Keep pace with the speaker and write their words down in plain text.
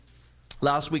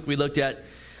Last week we looked at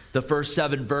the first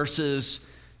 7 verses.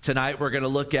 Tonight we're going to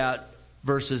look at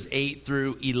verses 8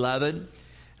 through 11.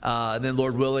 And then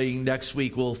Lord willing, next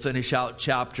week we'll finish out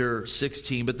chapter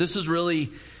 16. But this is really,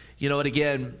 and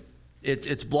again,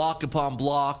 it's block upon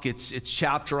block. It's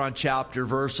chapter on chapter,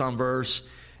 verse on verse.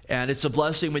 And it's a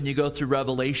blessing when you go through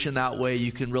Revelation that way.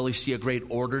 You can really see a great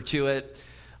order to it.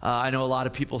 I know a lot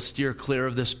of people steer clear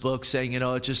of this book saying,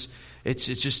 it's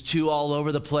just too all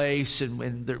over the place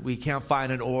and we can't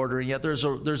find an order. And yet there's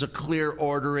a clear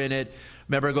order in it.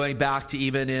 Remember going back to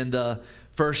even in the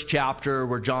first chapter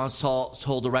where John's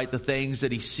told to write the things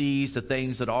that he sees, the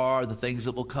things that are, the things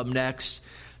that will come next.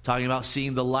 Talking about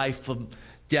seeing the life of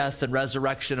death and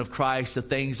resurrection of Christ, the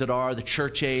things that are, the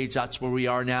church age, that's where we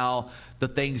are now. The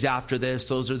things after this,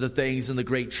 those are the things in the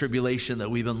Great Tribulation that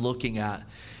we've been looking at.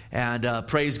 And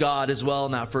praise God as well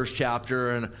in that first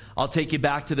chapter. And I'll take you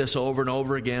back to this over and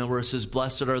over again where it says,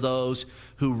 blessed are those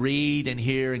who read and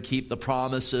hear and keep the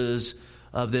promises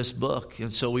of this book.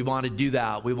 And so we want to do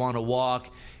that. We want to walk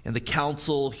in the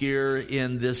counsel here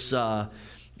in this letter,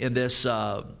 in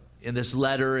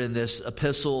this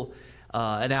epistle.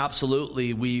 And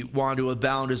absolutely, we want to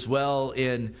abound as well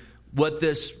in what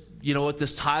this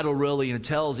title really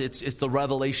entails. It's the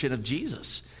revelation of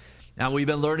Jesus. And we've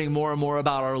been learning more and more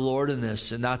about our Lord in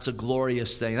this, and that's a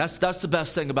glorious thing. That's the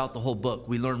best thing about the whole book.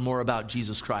 We learn more about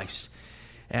Jesus Christ,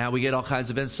 and we get all kinds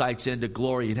of insights into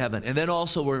glory in heaven. And then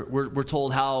also we're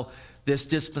told how this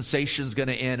dispensation is going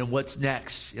to end and what's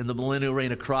next in the millennial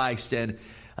reign of Christ, and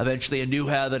eventually a new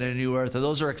heaven and a new earth. And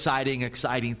those are exciting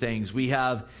things. We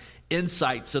have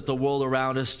insights that the world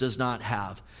around us does not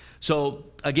have. So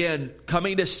again,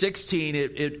 coming to 16,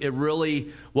 it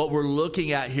really, what we're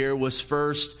looking at here was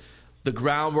first, the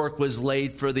groundwork was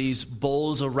laid for these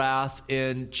bowls of wrath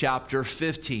in chapter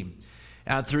 15.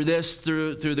 And through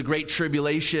the great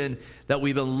tribulation that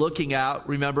we've been looking at,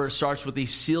 remember it starts with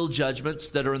these seal judgments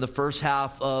that are in the first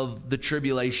half of the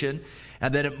tribulation.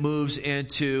 And then it moves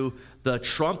into the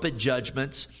trumpet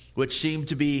judgments, which seem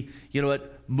to be,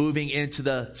 moving into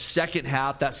the second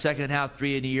half, that second half,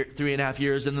 3.5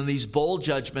 years. And then these bowl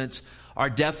judgments are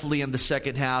definitely in the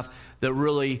second half that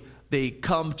really, they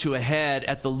come to a head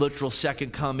at the literal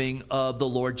second coming of the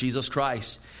Lord Jesus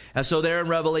Christ. And so there in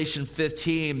Revelation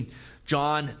 15,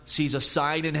 John sees a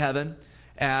sign in heaven.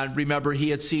 And remember, he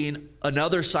had seen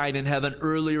another sign in heaven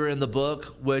earlier in the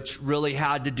book, which really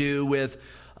had to do with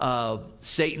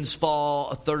Satan's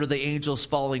fall, a third of the angels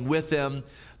falling with him,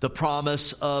 the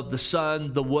promise of the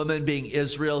Son, the woman being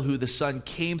Israel, who the Son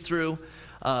came through,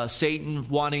 Satan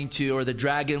the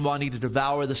dragon wanting to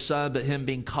devour the Son, but him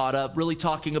being caught up, really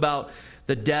talking about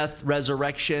the death,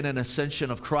 resurrection, and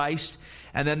ascension of Christ.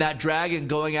 And then that dragon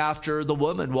going after the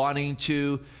woman, wanting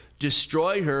to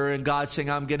destroy her, and God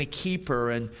saying, I'm going to keep her.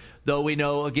 And though we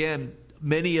know, again,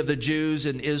 many of the Jews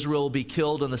in Israel will be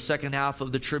killed in the second half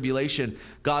of the tribulation,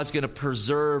 God's going to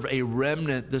preserve a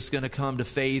remnant that's going to come to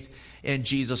faith in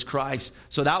Jesus Christ.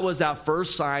 So that was that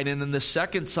first sign. And then the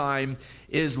second sign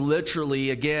is literally,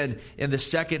 again, in the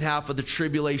second half of the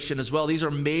tribulation as well. These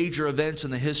are major events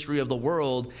in the history of the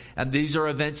world. And these are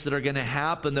events that are going to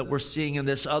happen that we're seeing in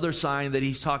this other sign that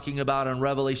he's talking about in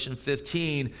Revelation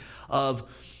 15 of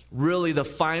really the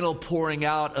final pouring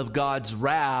out of God's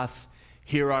wrath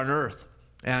here on earth.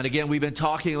 And again, we've been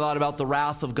talking a lot about the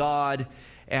wrath of God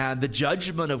and the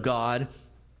judgment of God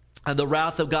and the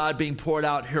wrath of God being poured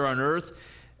out here on earth,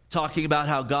 talking about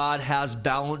how God has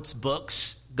balanced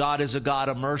books. God is a God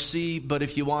of mercy, but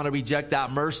if you want to reject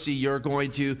that mercy, you're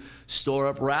going to store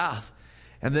up wrath.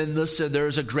 And then listen,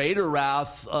 there's a greater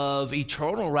wrath of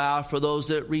eternal wrath for those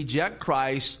that reject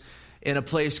Christ in a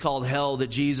place called hell that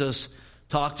Jesus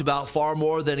talked about far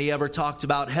more than he ever talked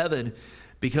about heaven,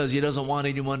 because he doesn't want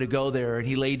anyone to go there. And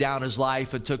he laid down his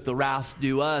life and took the wrath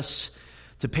due us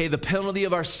to pay the penalty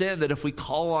of our sin, that if we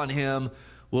call on him,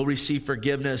 we'll receive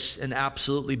forgiveness and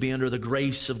absolutely be under the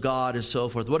grace of God and so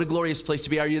forth. What a glorious place to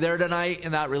be. Are you there tonight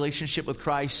in that relationship with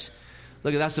Christ?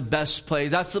 Look, that's the best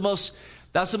place. That's the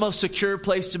most secure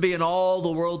place to be in all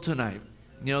the world tonight.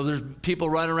 There's people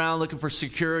running around looking for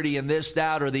security in this,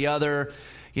 that, or the other.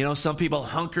 Some people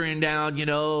hunkering down,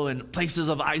 in places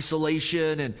of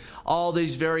isolation and all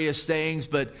these various things.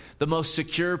 But the most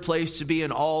secure place to be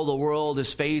in all the world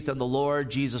is faith in the Lord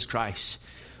Jesus Christ.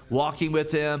 Walking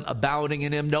with him, abounding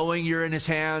in him, knowing you're in his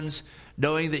hands,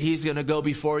 knowing that he's going to go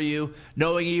before you,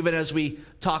 knowing even as we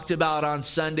talked about on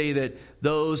Sunday that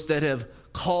those that have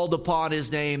called upon his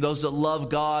name, those that love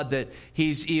God, that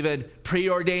he's even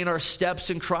preordained our steps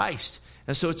in Christ.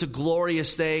 And so it's a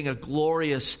glorious thing, a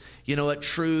glorious,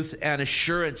 truth and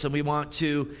assurance. And we want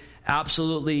to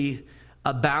absolutely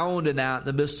abound in that in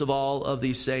the midst of all of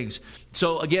these things.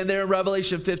 So again, there in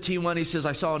Revelation 15:1, he says,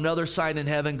 I saw another sign in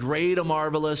heaven, great and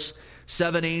marvelous,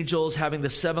 7 angels having the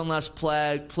 7 last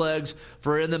plagues,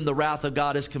 for in them the wrath of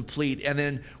God is complete. And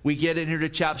then we get in here to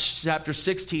chapter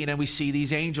 16, and we see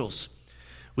these angels.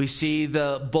 We see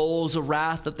the bowls of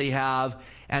wrath that they have.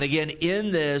 And again,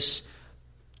 in this,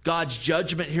 God's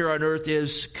judgment here on earth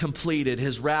is completed.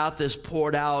 His wrath is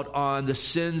poured out on the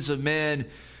sins of men,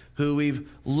 who we've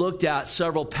looked at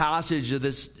several passages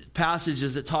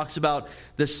that talks about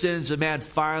the sins of man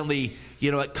finally,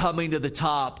 coming to the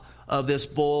top of this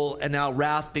bowl, and now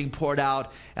wrath being poured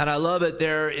out. And I love it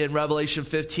there in Revelation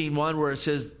 15:1, where it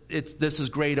says this is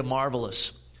great and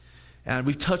marvelous. And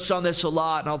we've touched on this a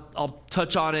lot, and I'll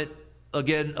touch on it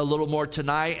again a little more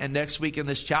tonight and next week in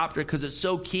this chapter, because it's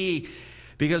so key.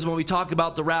 Because when we talk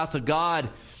about the wrath of God,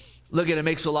 look, it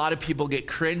makes a lot of people get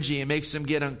cringy. It makes them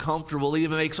get uncomfortable. It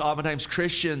even makes oftentimes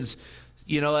Christians,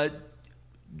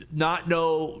 not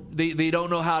know, they don't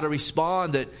know how to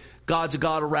respond, that God's a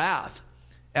God of wrath.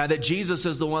 And that Jesus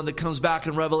is the one that comes back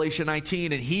in Revelation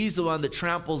 19, and he's the one that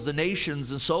tramples the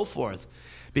nations and so forth.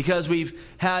 Because we've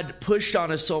had pushed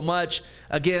on us so much,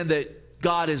 again, that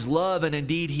God is love, and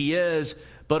indeed he is,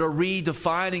 but a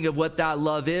redefining of what that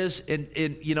love is in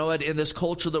this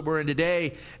culture that we're in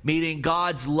today, meaning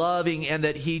God's loving and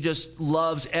that he just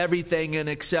loves everything and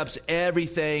accepts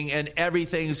everything, and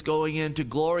everything's going into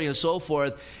glory and so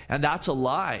forth. And that's a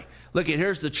lie. Look,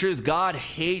 here's the truth. God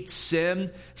hates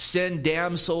sin. Sin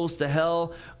damns souls to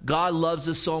hell. God loves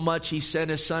us so much, he sent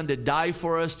his son to die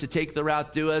for us, to take the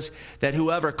wrath through us, that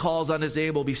whoever calls on his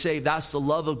name will be saved. That's the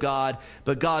love of God.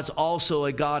 But God's also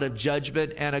a God of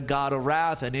judgment and a God of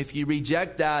wrath. And if you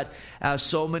reject that, as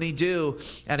so many do,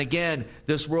 and again,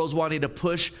 this world's wanting to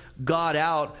push God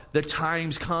out, the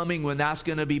time's coming when that's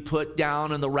going to be put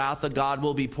down and the wrath of God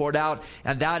will be poured out.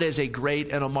 And that is a great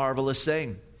and a marvelous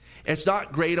thing. It's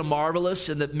not great and marvelous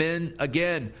in that men,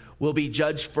 again, will be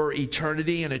judged for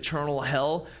eternity and eternal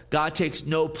hell. God takes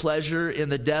no pleasure in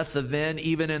the death of men,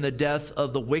 even in the death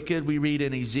of the wicked, we read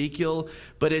in Ezekiel.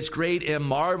 But it's great and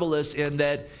marvelous in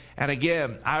that, and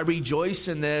again, I rejoice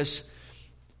in this.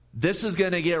 This is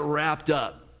going to get wrapped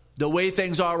up. The way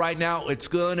things are right now, it's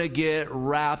going to get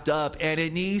wrapped up. And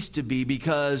it needs to be,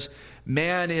 because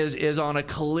man is on a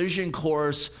collision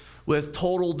course with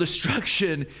total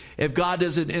destruction if God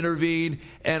doesn't intervene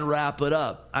and wrap it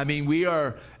up. I mean, we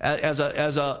are, as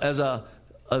a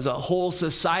whole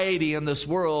society in this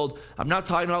world, I'm not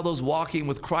talking about those walking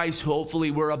with Christ. Hopefully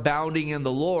we're abounding in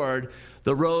the Lord.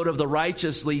 The road of the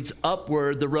righteous leads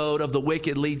upward. The road of the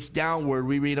wicked leads downward.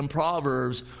 We read in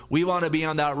Proverbs. We want to be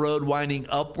on that road winding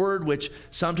upward, which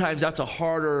sometimes that's a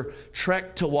harder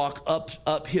trek to walk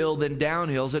uphill than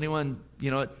downhill. Has anyone,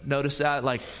 notice that?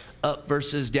 Like, up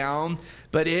versus down,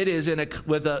 but it is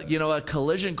with a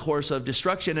collision course of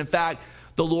destruction. In fact,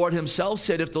 the Lord himself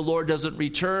said, if the Lord doesn't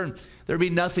return, there'll be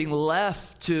nothing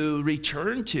left to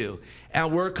return to.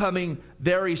 And we're coming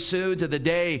very soon to the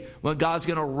day when God's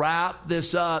going to wrap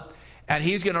this up, and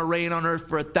he's going to reign on earth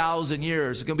for 1,000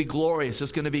 years. It's going to be glorious.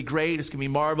 It's going to be great. It's going to be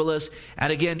marvelous.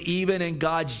 And again, even in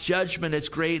God's judgment, it's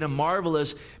great and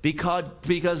marvelous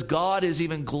because God is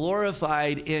even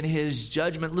glorified in his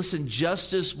judgment. Listen,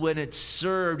 justice when it's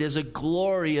served is a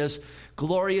glorious,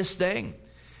 glorious thing.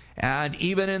 And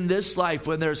even in this life,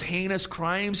 when there's heinous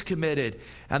crimes committed,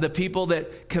 and the people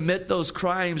that commit those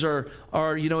crimes are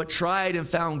tried and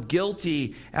found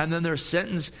guilty, and then they're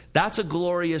sentenced, that's a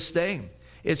glorious thing.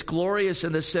 It's glorious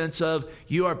in the sense of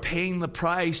you are paying the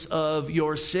price of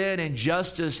your sin, and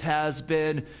justice has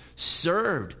been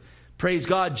served. Praise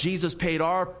God, Jesus paid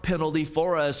our penalty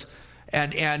for us,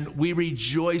 and we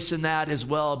rejoice in that as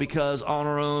well, because on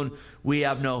our own we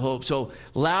have no hope. So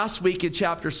last week in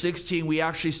chapter 16, we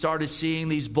actually started seeing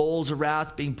these bowls of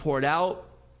wrath being poured out.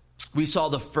 We saw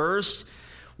the first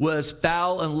was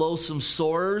foul and loathsome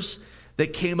sores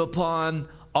that came upon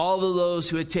all of those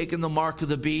who had taken the mark of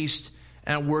the beast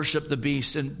and worship the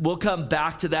beast. And we'll come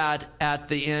back to that at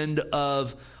the end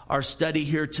of our study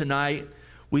here tonight.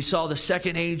 We saw the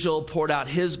second angel poured out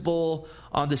his bowl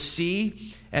on the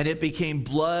sea, and it became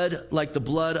blood like the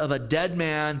blood of a dead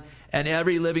man, and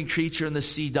every living creature in the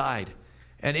sea died.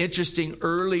 And interesting,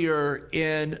 earlier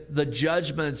in the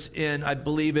judgments, in I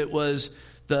believe it was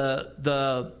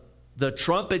the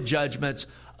trumpet judgments,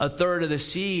 a third of the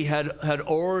sea had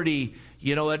already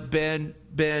been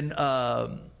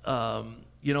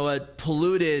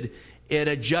polluted in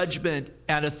a judgment,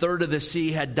 and a third of the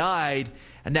sea had died.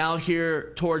 And now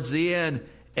here towards the end,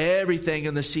 everything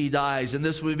in the sea dies. And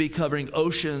this would be covering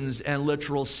oceans and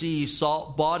literal sea,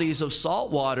 bodies of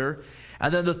salt water.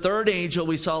 And then the third angel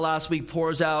we saw last week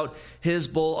pours out his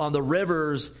bowl on the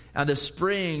rivers and the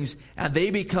springs, and they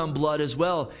become blood as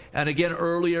well. And again,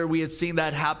 earlier we had seen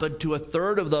that happen to a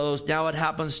third of those. Now it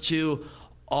happens to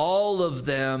all of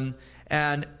them.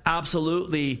 And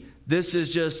absolutely, this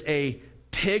is just a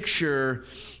picture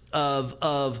of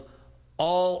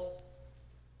all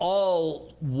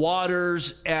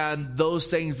waters and those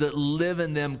things that live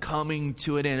in them coming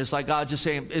to an end. It's like God just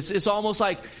saying, it's almost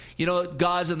like,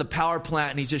 God's in the power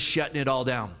plant and he's just shutting it all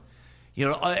down.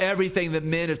 Everything that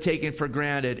men have taken for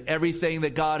granted, everything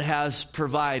that God has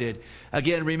provided.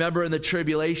 Again, remember in the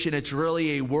tribulation, it's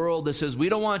really a world that says, we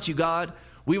don't want you, God.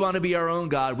 We want to be our own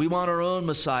God. We want our own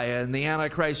Messiah. And the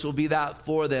Antichrist will be that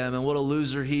for them. And what a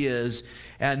loser he is.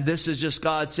 And this is just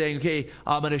God saying, okay,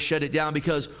 I'm going to shut it down.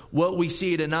 Because what we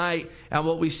see tonight and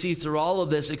what we see through all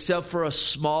of this, except for a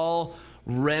small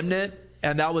remnant,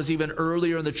 and that was even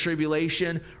earlier in the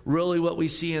tribulation, really what we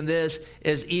see in this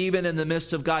is even in the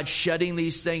midst of God shutting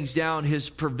these things down,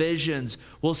 his provisions,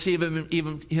 we'll see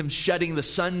even him shutting the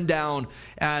sun down.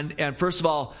 And first of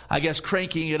all, I guess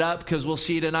cranking it up, because we'll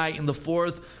see tonight in the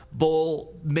fourth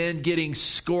bowl, men getting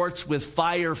scorched with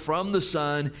fire from the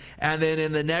sun. And then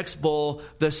in the next bowl,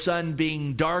 the sun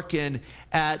being darkened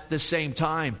at the same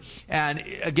time. And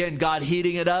again, God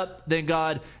heating it up, then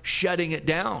God shutting it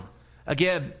down.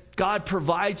 Again, God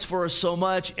provides for us so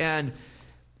much, and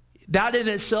that in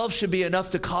itself should be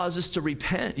enough to cause us to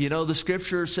repent. The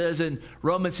scripture says in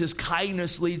Romans, his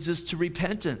kindness leads us to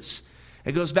repentance.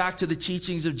 It goes back to the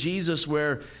teachings of Jesus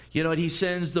where, he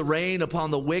sends the rain upon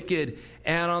the wicked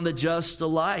and on the just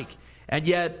alike. And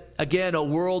yet, again, a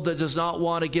world that does not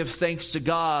want to give thanks to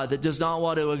God, that does not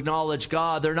want to acknowledge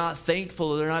God, they're not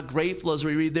thankful, they're not grateful, as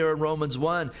we read there in Romans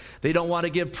 1. They don't want to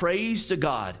give praise to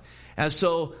God. And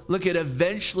so, look at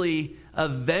eventually,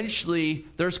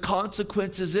 there's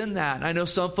consequences in that. And I know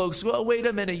some folks, well, wait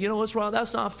a minute, what's wrong?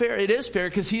 That's not fair. It is fair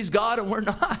because he's God and we're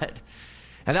not.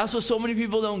 And that's what so many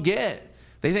people don't get.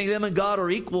 They think them and God are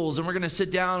equals and we're going to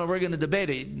sit down and we're going to debate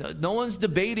it. No one's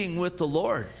debating with the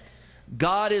Lord.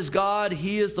 God is God.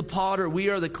 He is the potter. We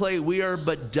are the clay. We are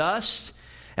but dust.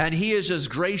 And he is just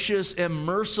gracious and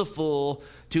merciful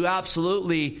to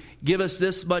absolutely give us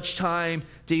this much time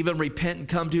to even repent and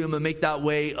come to him and make that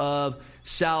way of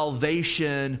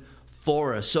salvation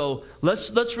for us. So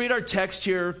let's read our text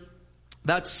here.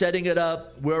 That's setting it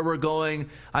up where we're going.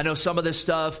 I know some of this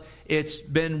stuff, it's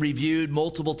been reviewed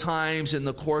multiple times in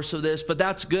the course of this, but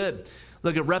that's good.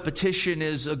 Look, repetition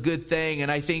is a good thing,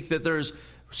 and I think that there's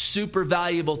super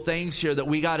valuable things here that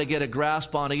we got to get a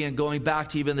grasp on. Again, going back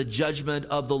to even the judgment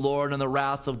of the Lord and the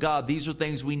wrath of God. These are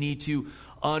things we need to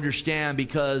understand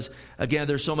because, again,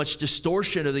 there's so much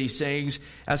distortion of these things,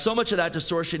 and so much of that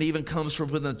distortion even comes from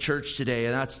within the church today,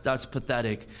 and that's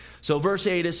pathetic. So verse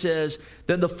 8, it says,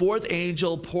 "Then the fourth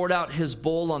angel poured out his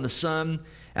bowl on the sun,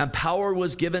 and power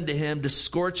was given to him to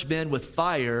scorch men with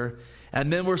fire, and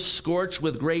men were scorched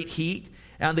with great heat.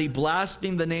 And they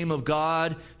blasphemed the name of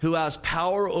God, who has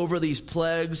power over these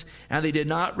plagues, and they did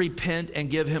not repent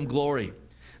and give him glory.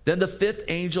 Then the fifth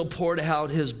angel poured out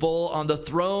his bowl on the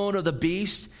throne of the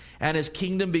beast, and his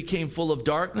kingdom became full of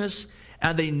darkness,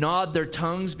 and they gnawed their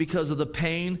tongues because of the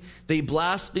pain. They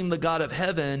blasphemed the God of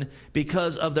heaven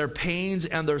because of their pains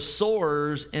and their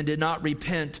sores, and did not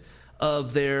repent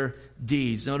of their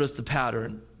deeds." Notice the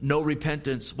pattern. No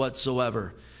repentance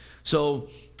whatsoever. So,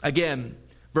 again,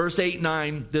 verse 8 and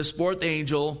 9, this fourth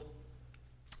angel,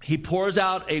 he pours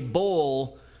out a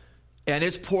bowl, and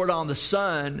it's poured on the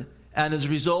sun. And as a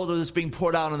result of this being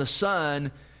poured out on the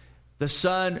sun,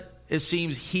 it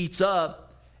seems, heats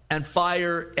up, and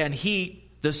fire and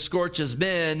heat that scorches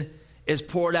men is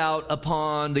poured out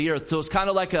upon the earth. So it's kind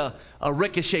of like a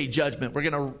ricochet judgment. We're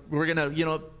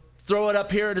gonna throw it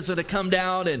up here, and it's going to come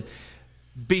down and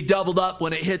be doubled up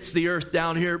when it hits the earth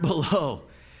down here below.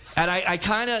 And I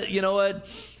kind of,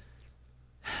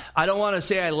 I don't want to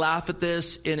say I laugh at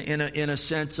this in a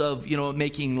sense of,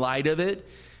 making light of it.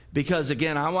 Because,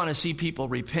 again, I want to see people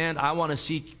repent. I want to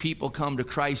see people come to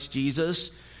Christ Jesus.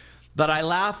 But I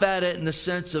laugh at it in the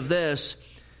sense of this.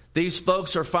 These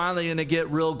folks are finally going to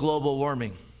get real global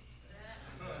warming.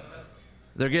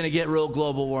 They're going to get real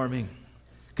global warming.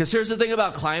 Because here's the thing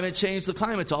about climate change. The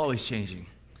climate's always changing.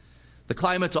 The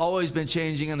climate's always been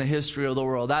changing in the history of the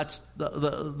world. That's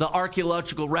the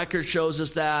archaeological record shows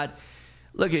us that.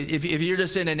 Look, if you're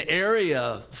just in an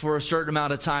area for a certain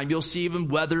amount of time, you'll see even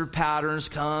weather patterns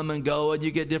come and go, and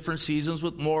you get different seasons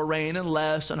with more rain and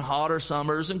less, and hotter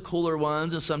summers and cooler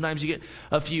ones, and sometimes you get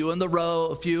a few in a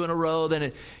row.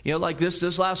 Then like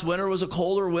this last winter was a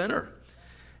colder winter.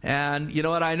 And you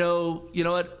know what? I know,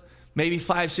 maybe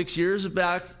 5-6 years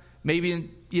back, maybe,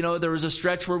 there was a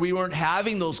stretch where we weren't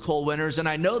having those cold winters. And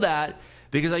I know that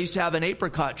because I used to have an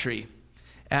apricot tree.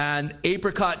 And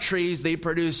apricot trees, they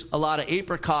produce a lot of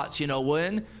apricots,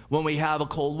 when we have a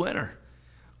cold winter.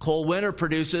 Cold winter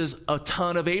produces a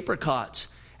ton of apricots.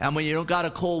 And when you don't got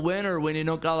a cold winter, when you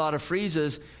don't got a lot of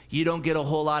freezes, you don't get a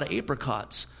whole lot of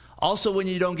apricots. Also, when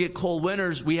you don't get cold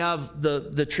winters, we have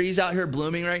the trees out here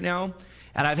blooming right now.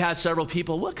 And I've had several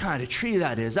people, what kind of tree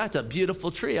that is? That's a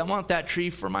beautiful tree. I want that tree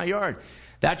for my yard.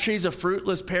 That tree's a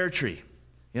fruitless pear tree.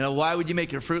 Why would you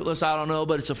make it fruitless? I don't know,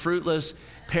 but it's a fruitless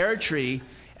pear tree.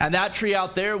 And that tree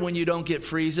out there, when you don't get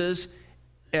freezes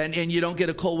and you don't get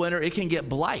a cold winter, it can get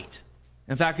blight.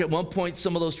 In fact, at one point,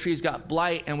 some of those trees got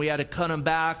blight, and we had to cut them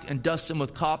back and dust them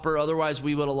with copper. Otherwise,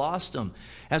 we would have lost them.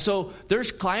 And so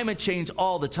there's climate change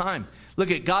all the time. Look,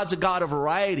 God's a God of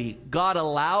variety. God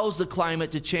allows the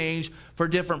climate to change for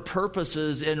different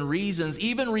purposes and reasons,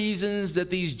 even reasons that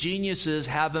these geniuses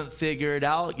haven't figured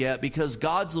out yet, because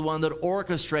God's the one that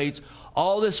orchestrates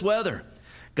all this weather.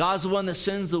 God's the one that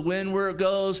sends the wind where it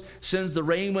goes, sends the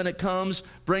rain when it comes,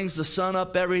 brings the sun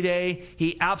up every day.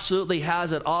 He absolutely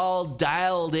has it all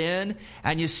dialed in.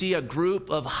 And you see a group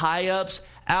of high-ups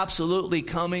absolutely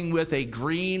coming with a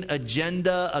green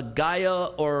agenda, a Gaia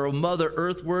or a Mother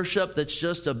Earth worship that's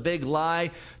just a big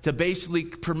lie to basically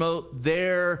promote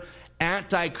their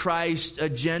Antichrist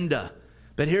agenda.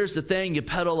 But here's the thing, you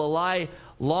peddle a lie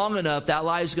long enough, that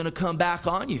lie is going to come back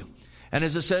on you. And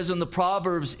as it says in the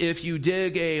Proverbs, if you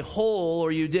dig a hole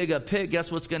or you dig a pit, guess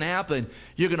what's going to happen?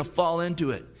 You're going to fall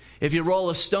into it. If you roll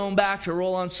a stone back to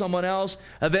roll on someone else,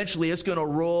 eventually it's going to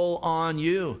roll on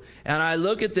you. And I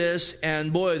look at this,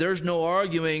 and boy, there's no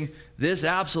arguing. This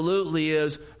absolutely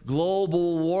is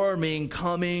global warming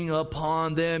coming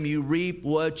upon them. You reap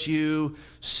what you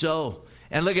sow.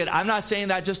 And look I'm not saying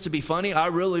that just to be funny. I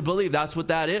really believe that's what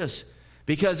that is.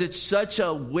 Because it's such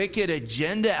a wicked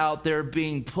agenda out there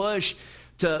being pushed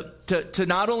to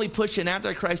not only push an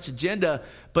Antichrist agenda,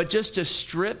 but just to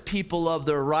strip people of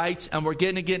their rights. And we're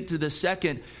going to get into the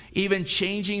second, even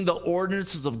changing the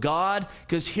ordinances of God.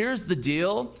 Because here's the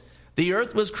deal. The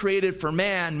earth was created for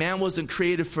man. Man wasn't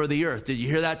created for the earth. Did you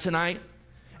hear that tonight?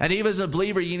 And even as a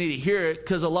believer, you need to hear it,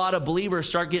 because a lot of believers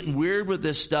start getting weird with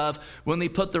this stuff when they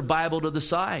put their Bible to the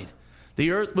side.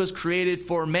 The earth was created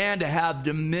for man to have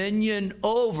dominion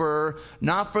over,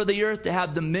 not for the earth to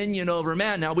have dominion over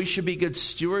man. Now, we should be good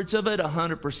stewards of it,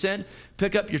 100%.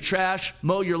 Pick up your trash,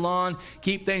 mow your lawn,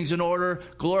 keep things in order,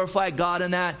 glorify God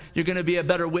in that. You're going to be a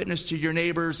better witness to your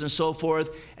neighbors and so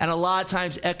forth. And a lot of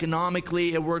times,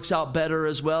 economically, it works out better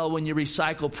as well when you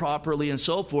recycle properly and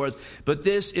so forth. But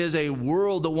this is a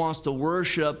world that wants to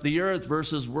worship the earth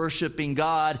versus worshiping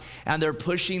God. And they're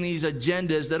pushing these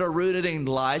agendas that are rooted in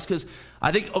lies, because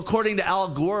I think according to Al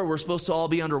Gore, we're supposed to all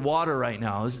be underwater right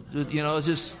now. It's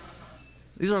just,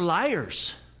 these are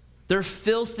liars. They're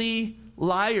filthy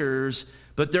liars,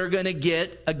 but they're going to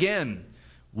get, again,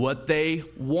 what they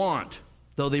want,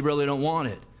 though they really don't want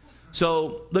it.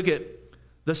 So look at,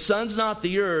 the sun's not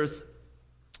the earth,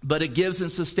 but it gives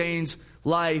and sustains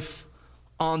life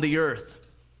on the earth.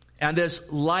 And this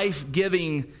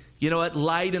life-giving,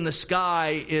 light in the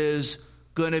sky is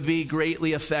going to be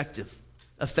greatly affected.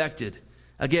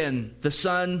 Again, the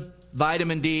sun,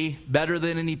 vitamin D, better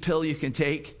than any pill you can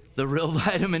take. The real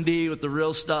vitamin D with the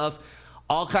real stuff.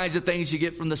 All kinds of things you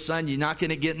get from the sun, you're not going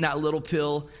to get in that little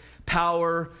pill.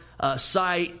 Power,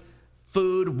 sight,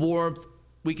 food, warmth.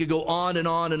 We could go on and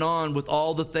on and on with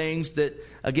all the things that,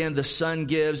 again, the sun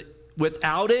gives.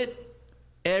 Without it,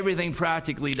 everything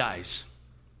practically dies.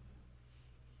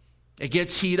 It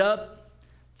gets heat up,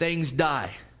 things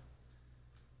die.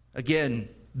 Again,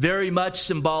 very much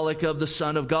symbolic of the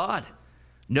Son of God.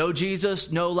 No Jesus,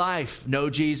 no life. No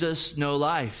Jesus, no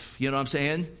life. You know what I'm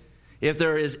saying? If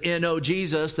there is N-O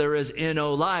Jesus, there is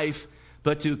N-O life.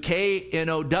 But to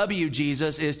K-N-O-W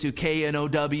Jesus is to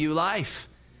K-N-O-W life.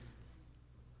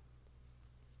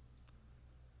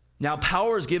 Now,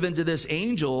 power is given to this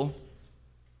angel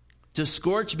to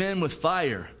scorch men with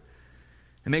fire.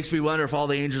 It makes me wonder if all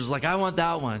the angels are like, I want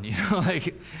that one.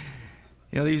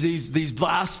 These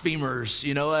blasphemers,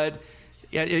 it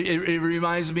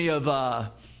reminds me of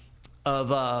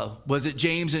was it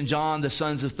James and John, the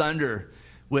sons of thunder,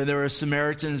 when there were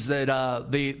Samaritans that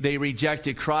they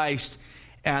rejected Christ,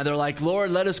 and they're like,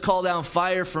 Lord, let us call down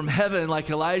fire from heaven like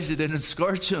Elijah did and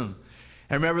scorch them.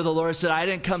 And remember, the Lord said, I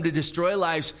didn't come to destroy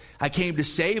lives, I came to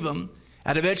save them.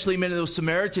 And eventually many of those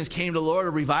Samaritans came to the Lord. A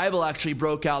revival actually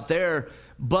broke out there.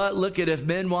 But look at, if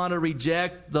men want to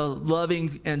reject the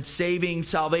loving and saving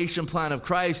salvation plan of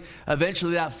Christ,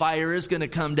 eventually that fire is going to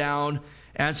come down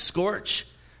and scorch.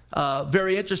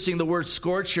 Very interesting, the word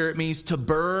scorch here, it means to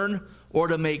burn or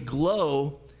to make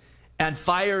glow. And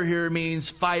fire here means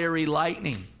fiery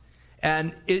lightning.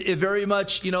 And it very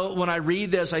much, when I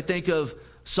read this, I think of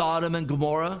Sodom and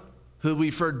Gomorrah, who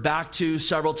we've heard back to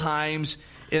several times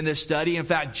in this study. In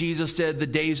fact, Jesus said the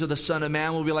days of the Son of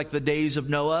Man will be like the days of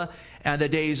Noah and the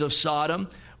days of Sodom,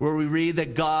 where we read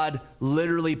that God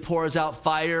literally poured out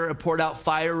fire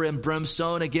and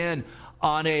brimstone, again,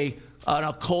 on a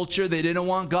culture they didn't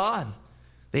want God.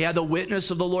 They had the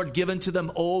witness of the Lord given to them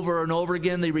over and over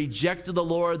again. They rejected the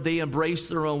Lord. They embraced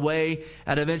their own way.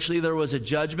 And eventually there was a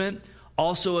judgment.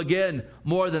 Also, again,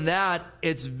 more than that,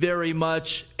 it's very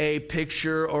much a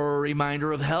picture or a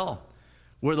reminder of hell,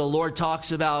 where the Lord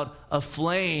talks about a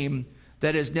flame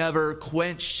that is never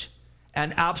quenched.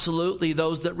 And absolutely,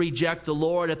 those that reject the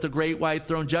Lord at the great white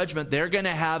throne judgment, they're going to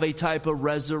have a type of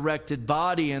resurrected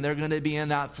body, and they're going to be in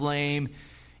that flame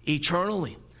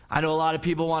eternally. I know a lot of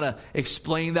people want to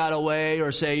explain that away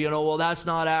or say, well, that's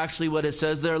not actually what it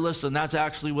says there. Listen, that's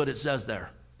actually what it says there.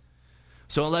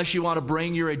 So unless you want to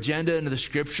bring your agenda into the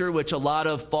Scripture, which a lot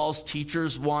of false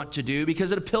teachers want to do,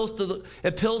 because it appeals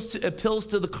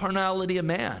to the carnality of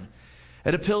man.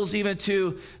 It appeals even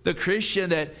to the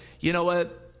Christian that,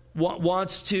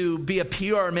 wants to be a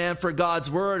PR man for God's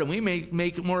word, and we may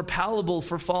make it more palatable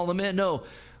for fallen men. No.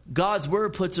 God's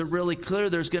word puts it really clear.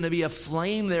 There's going to be a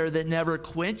flame there that never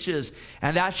quenches.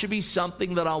 And that should be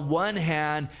something that on one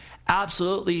hand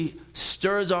absolutely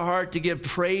stirs our heart to give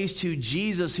praise to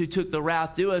Jesus who took the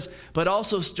wrath to us, but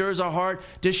also stirs our heart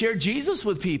to share Jesus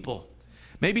with people.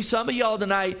 Maybe some of y'all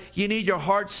tonight, you need your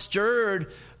heart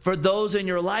stirred for those in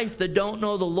your life that don't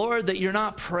know the Lord, that you're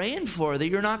not praying for, that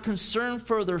you're not concerned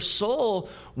for their soul.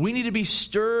 We need to be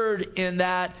stirred in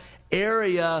that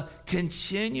area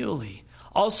continually.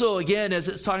 Also, again, as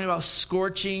it's talking about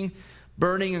scorching,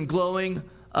 burning and glowing,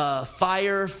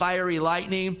 fiery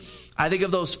lightning, I think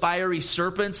of those fiery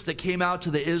serpents that came out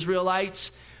to the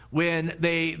Israelites when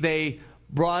they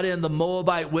brought in the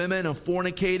Moabite women and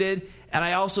fornicated. And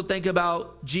I also think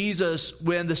about Jesus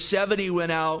when the 70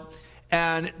 went out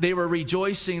and they were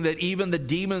rejoicing that even the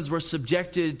demons were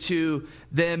subjected to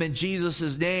them in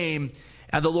Jesus' name.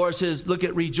 And the Lord says, look,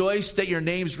 rejoice that your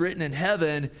name's written in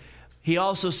heaven. He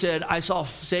also said, I saw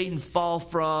Satan fall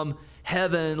from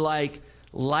heaven like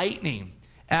lightning.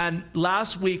 And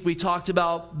last week we talked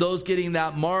about those getting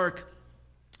that mark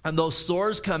and those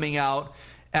sores coming out.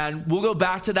 And we'll go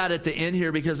back to that at the end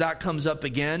here because that comes up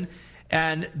again.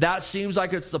 And that seems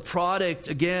like it's the product,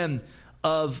 again,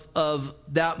 of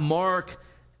that mark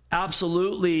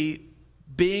absolutely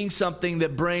being something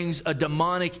that brings a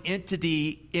demonic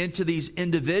entity into these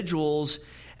individuals.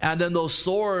 And then those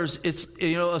sores,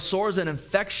 a sore is an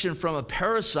infection from a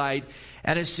parasite.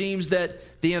 And it seems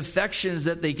that the infections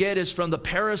that they get is from the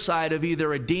parasite of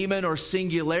either a demon or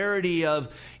singularity of,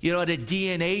 a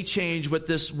DNA change, what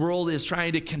this world is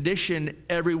trying to condition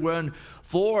everyone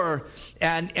for.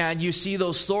 And you see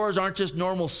those sores aren't just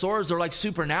normal sores, they're like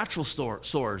supernatural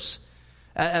sores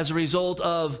as a result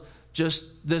of just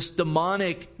this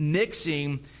demonic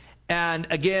mixing. And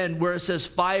again, where it says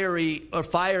fire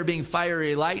being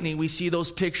fiery lightning, we see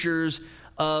those pictures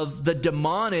of the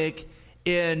demonic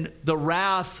in the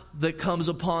wrath that comes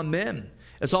upon men.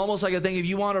 It's almost like a thing, if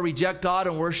you want to reject God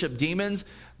and worship demons,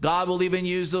 God will even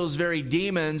use those very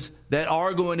demons that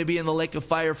are going to be in the lake of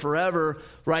fire forever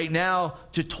right now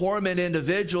to torment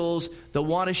individuals that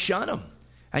want to shun Him.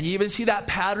 And you even see that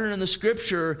pattern in the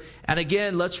Scripture. And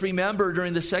again, let's remember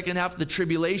during the second half of the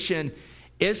tribulation,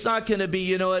 it's not going to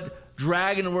be,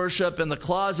 dragon worship in the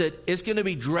closet. It's going to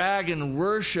be dragon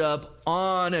worship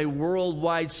on a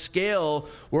worldwide scale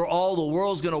where all the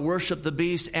world's going to worship the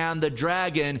beast and the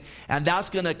dragon. And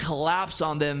that's going to collapse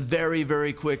on them very,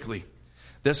 very quickly.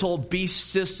 This whole beast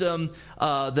system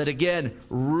that, again,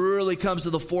 really comes to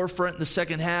the forefront in the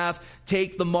second half.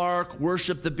 Take the mark,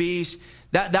 worship the beast.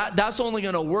 That's only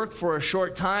going to work for a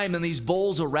short time, and these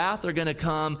bowls of wrath are going to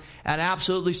come and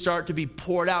absolutely start to be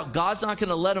poured out. God's not going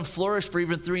to let them flourish for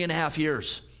even 3.5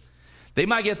 years. They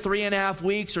might get 3.5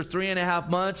 weeks or 3.5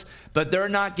 months, but they're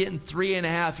not getting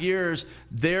 3.5 years.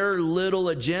 Their little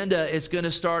agenda is going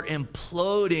to start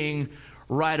imploding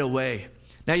right away.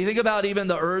 Now, you think about even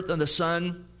the earth and the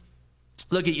sun.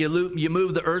 Look at you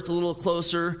move the earth a little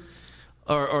closer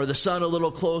or the sun a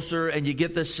little closer, and you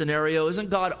get this scenario. Isn't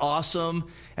God awesome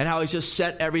and how He's just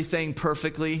set everything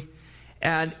perfectly?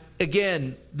 And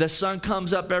again, the sun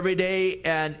comes up every day,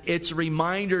 and it's a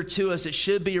reminder to us. It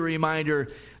should be a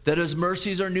reminder that His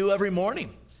mercies are new every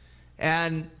morning.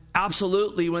 And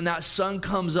absolutely, when that sun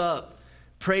comes up,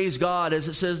 praise God, as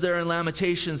it says there in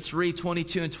Lamentations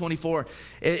 3:22 and 24.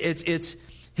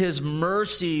 his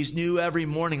mercies new every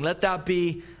morning. Let that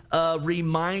be a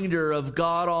reminder of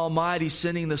God Almighty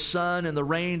sending the sun and the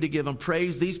rain to give him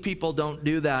praise. These people don't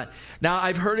do that. Now,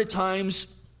 I've heard at times,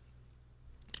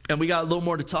 and we got a little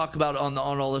more to talk about on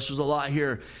all this. There's a lot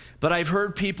here. But I've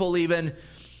heard people even,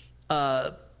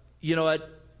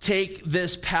 take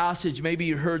this passage. Maybe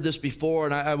you heard this before,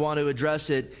 and I want to address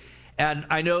it. And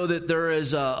I know that there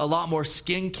is a lot more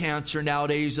skin cancer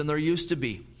nowadays than there used to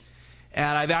be.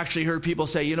 And I've actually heard people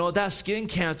say, that skin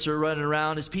cancer running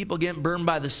around is people getting burned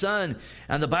by the sun.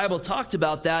 And the Bible talked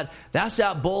about that. That's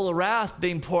that bowl of wrath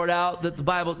being poured out that the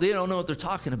Bible, they don't know what they're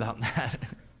talking about in that.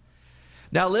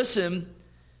 Now listen,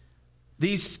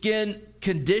 these skin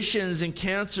conditions and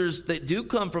cancers that do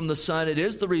come from the sun, it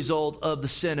is the result of the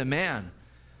sin of man.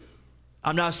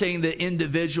 I'm not saying the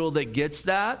individual that gets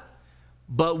that,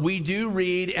 but we do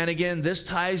read, and again, this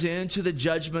ties into the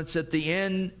judgments at the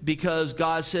end, because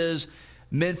God says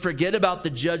men forget about the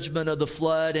judgment of the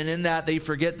flood, and in that they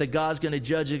forget that God's going to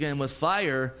judge again with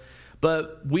fire.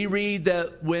 But we read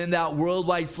that when that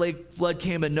worldwide flood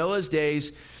came in Noah's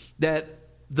days, that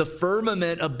the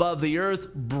firmament above the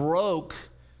earth broke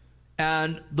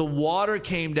and the water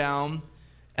came down,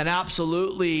 and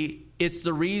absolutely it's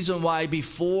the reason why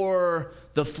before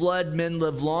the flood men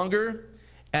lived longer,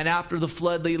 and after the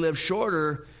flood, they live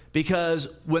shorter, because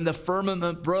when the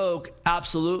firmament broke,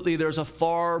 absolutely there's a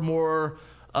far more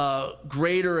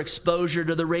greater exposure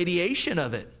to the radiation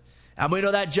of it. And we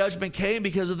know that judgment came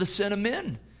because of the sin of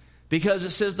men, because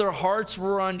it says their hearts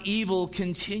were on evil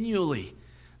continually.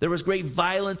 There was great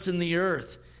violence in the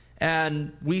earth.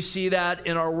 And we see that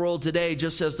in our world today,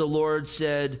 just as the Lord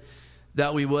said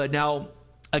that we would. Now,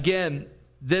 again,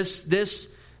 this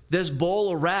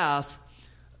bowl of wrath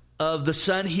of the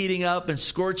sun heating up and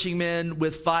scorching men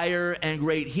with fire and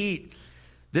great heat,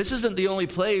 this isn't the only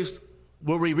place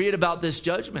where we read about this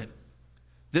judgment.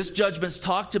 This judgment's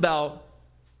talked about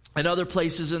in other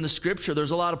places in the scripture. There's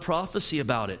a lot of prophecy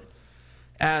about it.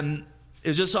 And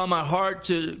it's just on my heart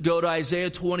to go to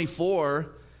Isaiah 24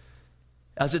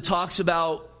 as it talks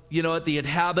about, the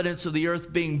inhabitants of the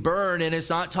earth being burned. And it's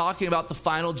not talking about the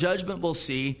final judgment we'll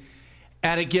see.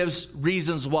 And it gives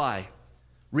reasons why.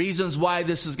 Reasons why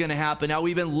this is going to happen. Now,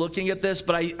 we've been looking at this,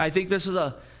 but I think this is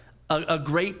a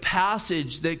great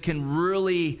passage that can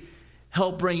really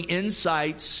help bring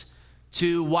insights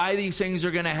to why these things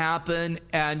are going to happen.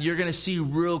 And you're going to see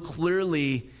real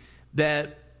clearly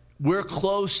that we're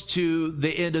close to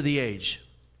the end of the age.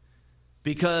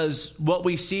 Because what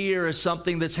we see here is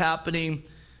something that's happening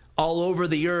all over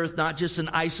the earth, not just in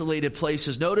isolated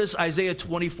places. Notice Isaiah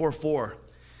 24:4.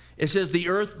 It says, the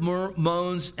earth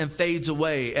moans and fades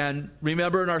away. And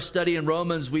remember in our study in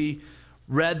Romans, we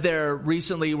read there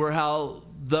recently where how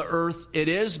the earth, it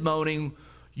is moaning,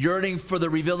 yearning for the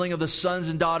revealing of the sons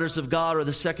and daughters of God, or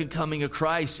the second coming of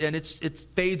Christ. And it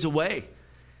fades away.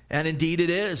 And indeed it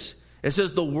is. It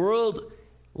says the world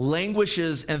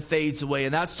languishes and fades away.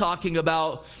 And that's talking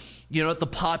about, the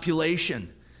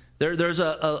population. There's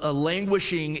a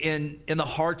languishing in the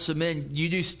hearts of men. You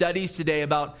do studies today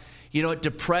about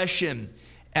depression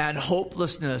and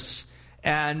hopelessness.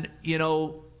 And,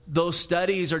 those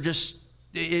studies are just,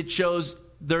 it shows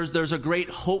there's a great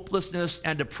hopelessness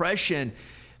and depression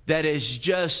that is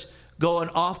just going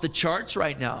off the charts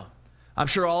right now. I'm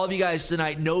sure all of you guys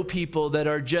tonight know people that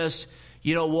are just,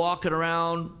 walking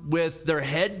around with their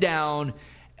head down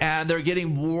and they're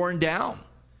getting worn down.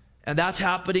 And that's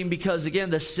happening because,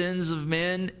 again, the sins of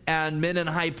men and men in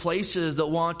high places that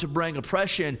want to bring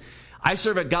oppression. I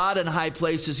serve a God in high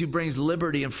places who brings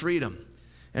liberty and freedom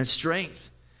and strength.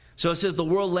 So it says the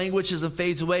world languishes and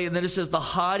fades away. And then it says the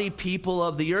haughty people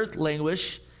of the earth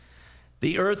languish.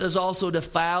 The earth is also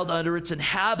defiled under its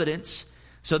inhabitants.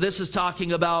 So this is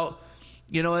talking about,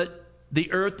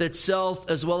 the earth itself,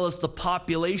 as well as the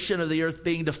population of the earth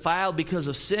being defiled because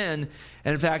of sin.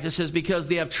 And in fact, it says because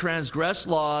they have transgressed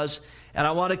laws. And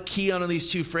I want to key on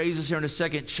these two phrases here in a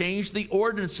second. Change the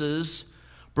ordinances,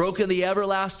 broken the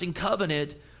everlasting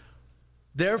covenant.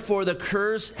 Therefore, the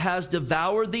curse has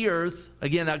devoured the earth.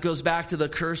 Again, that goes back to the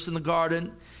curse in the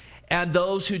garden. And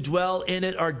those who dwell in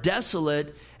it are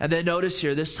desolate. And then notice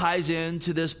here, this ties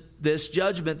into this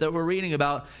judgment that we're reading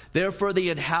about. Therefore, the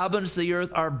inhabitants of the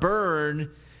earth are burned,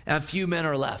 and few men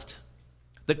are left.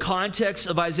 The context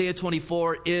of Isaiah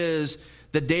 24 is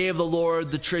the day of the Lord,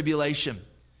 the tribulation.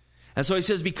 And so he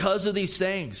says, because of these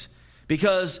things,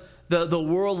 because the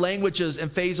world languishes and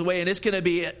fades away, and it's going to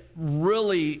be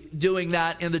really doing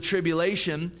that in the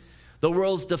tribulation. The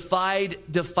world's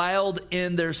defiled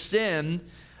in their sin.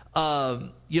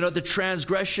 The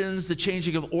transgressions, the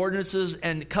changing of ordinances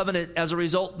and covenant. As a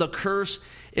result, the curse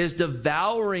is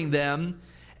devouring them.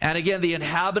 And again, the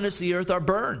inhabitants of the earth are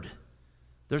burned.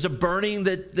 There's a burning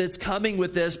that's coming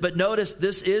with this. But notice,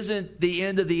 this isn't the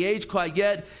end of the age quite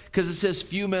yet, because it says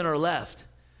few men are left.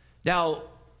 Now,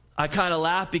 I kind of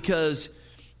laugh because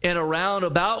in a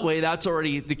roundabout way, that's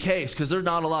already the case, because there's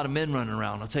not a lot of men running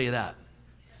around, I'll tell you that.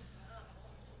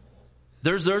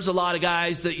 There's a lot of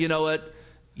guys that,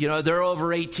 they're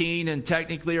over 18 and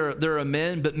technically they're a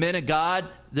men, but men of God,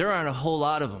 there aren't a whole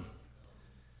lot of them.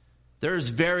 There's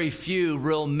very few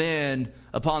real men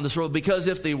upon this world, because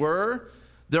if they were,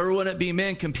 there wouldn't be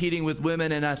men competing with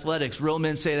women in athletics. Real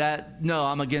men say that. No,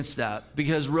 I'm against that,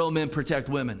 because real men protect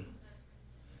women.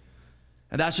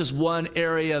 And that's just one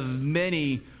area of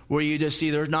many where you just see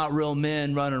there's not real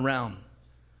men running around.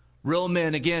 Real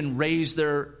men, again, raise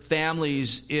their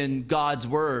families in God's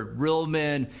word. Real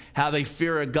men have a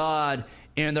fear of God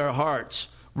in their hearts.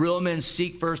 Real men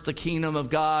seek first the kingdom of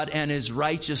God and his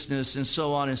righteousness, and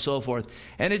so on and so forth.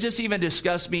 And it just even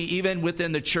disgusts me, even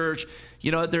within the church,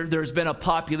 there's been a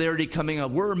popularity coming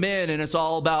up. We're men, and it's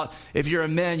all about, if you're a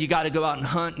man, you got to go out and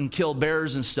hunt and kill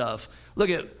bears and stuff. Look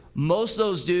at most of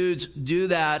those dudes do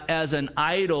that as an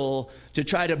idol to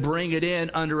try to bring it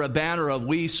in under a banner of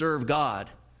we serve God.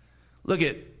 Look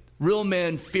at real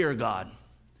men fear God.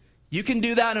 You can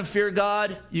do that and fear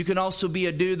God. You can also be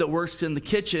a dude that works in the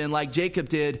kitchen like Jacob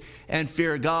did and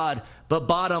fear God. But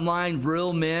bottom line,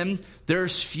 real men,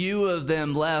 there's few of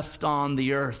them left on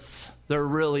the earth. There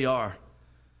really are.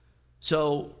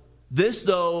 So this,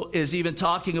 though, is even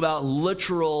talking about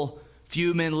literal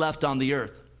few men left on the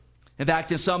earth. In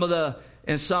fact, in some of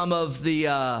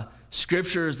the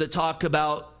scriptures that talk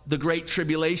about the great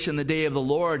tribulation, the day of the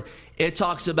Lord, it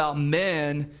talks about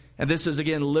men. And this is,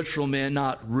 again, literal men,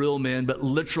 not real men, but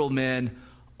literal men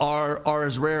are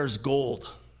as rare as gold.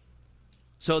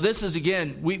 So this is,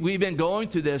 again, we've been going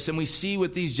through this, and we see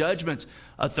with these judgments,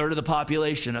 a third of the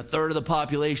population, a third of the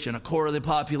population, a quarter of the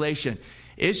population.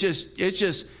 It's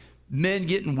just men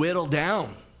getting whittled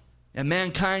down and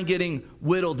mankind getting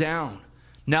whittled down.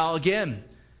 Now, again,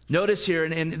 notice here,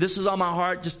 and this is on my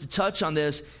heart just to touch on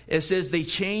this, it says they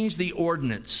changed the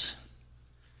ordinance.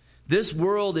 This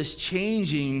world is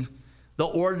changing the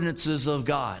ordinances of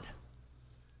God.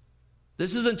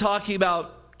 This isn't talking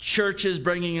about churches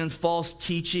bringing in false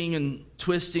teaching and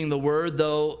twisting the word,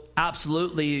 though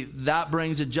absolutely that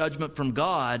brings a judgment from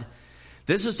God.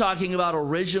 This is talking about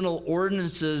original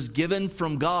ordinances given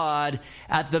from God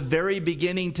at the very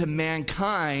beginning to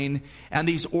mankind, and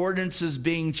these ordinances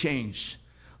being changed.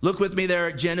 Look with me there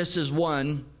at Genesis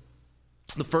 1,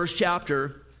 the first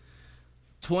chapter,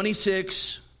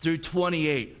 26 through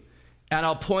 28. And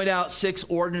I'll point out 6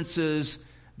 ordinances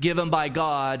given by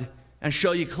God and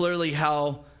show you clearly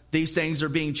how these things are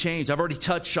being changed. I've already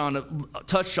touched on it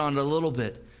a little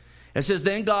bit. It says,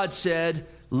 then God said,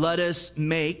 let us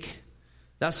make,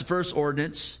 that's the first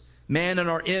ordinance, man in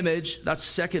our image, that's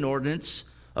the second ordinance,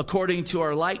 according to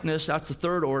our likeness, that's the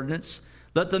third ordinance.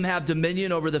 Let them have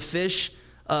dominion over the fish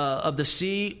of the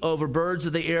sea, over birds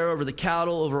of the air, over the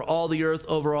cattle, over all the earth,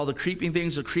 over all the creeping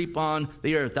things that creep on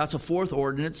the earth. That's a fourth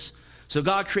ordinance. So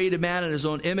God created man in his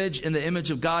own image. In the image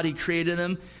of God he created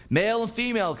him. Male and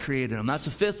female created him. That's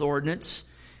a fifth ordinance.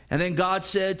 And then God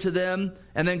said to them,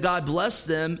 and then God blessed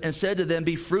them and said to them,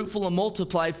 be fruitful and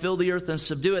multiply, fill the earth and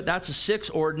subdue it. That's a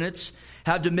sixth ordinance.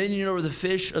 Have dominion over the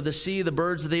fish of the sea, the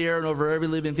birds of the air, and over every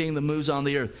living thing that moves on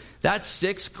the earth. That's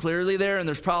 6 clearly there, and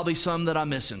there's probably some that I'm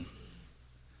missing.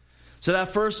 So that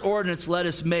first ordinance, let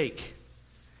us make.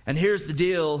 And here's the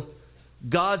deal.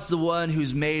 God's the one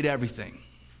who's made everything.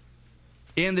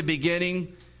 In the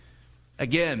beginning,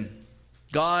 again,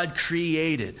 God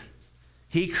created.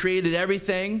 He created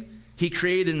everything. He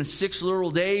created in 6 literal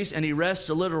days, and he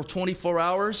rested a literal 24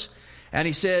 hours. And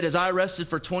he said, as I rested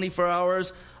for 24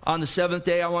 hours, on the 7th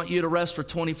day, I want you to rest for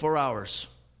 24 hours.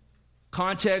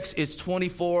 Context, it's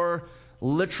 24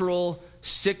 literal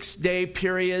 6-day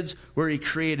periods where he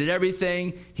created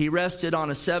everything. He rested on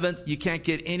a 7th. You can't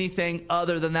get anything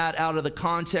other than that out of the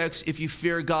context if you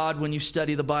fear God when you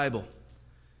study the Bible.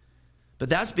 But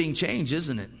that's being changed,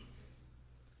 isn't it?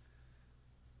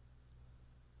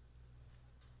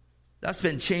 That's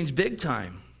been changed big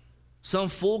time. Some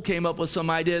fool came up with some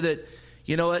idea that,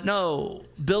 you know what, no,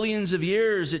 billions of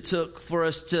years it took for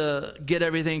us to get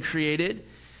everything created.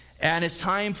 And it's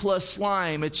time plus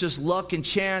slime. It's just luck and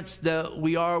chance that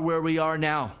we are where we are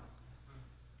now.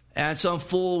 And some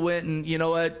fool went and, you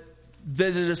know what,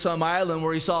 visited some island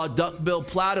where he saw a duck-billed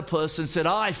platypus and said,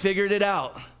 I figured it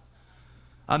out.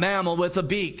 A mammal with a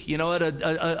beak, you know what,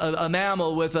 a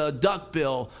mammal with a duck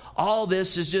bill. All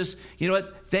this is just, you know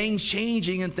what, things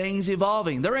changing and things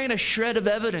evolving. There ain't a shred of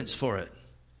evidence for it.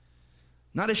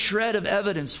 Not a shred of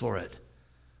evidence for it.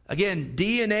 Again,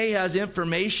 DNA has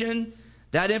information.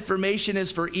 That information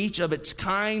is for each of its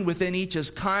kind. Within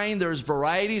each's kind, there's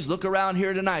varieties. Look around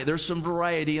here tonight. There's some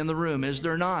variety in the room, is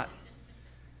there not?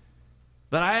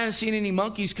 But I haven't seen any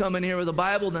monkeys come in here with a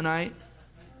Bible tonight.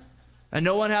 And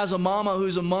no one has a mama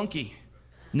who's a monkey.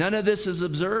 None of this is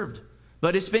observed.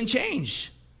 But it's been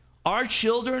changed. Our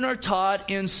children are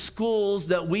taught in schools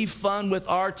that we fund with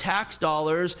our tax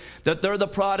dollars that they're the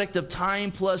product of time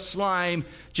plus slime,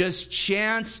 just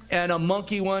chance, and a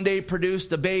monkey one day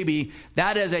produced a baby.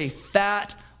 That is a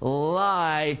fat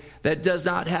lie that does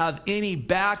not have any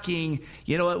backing,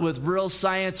 with real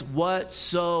science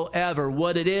whatsoever.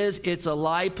 What it is, it's a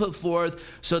lie put forth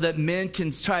so that men can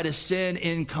try to sin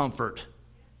in comfort.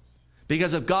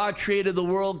 Because if God created the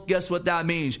world, guess what that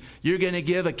means? You're going to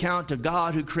give account to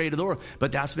God who created the world.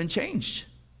 But that's been changed.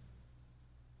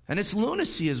 And it's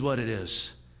lunacy is what it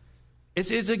is. It's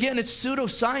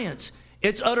pseudoscience.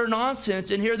 It's utter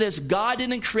nonsense. And hear this, God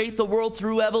didn't create the world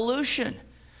through evolution.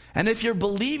 And if you're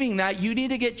believing that, you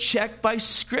need to get checked by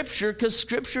Scripture, because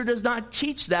Scripture does not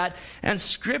teach that. And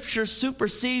Scripture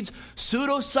supersedes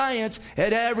pseudoscience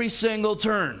at every single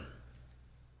turn.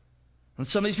 And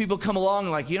some of these people come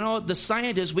along like, the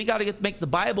scientists, we got to make the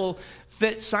Bible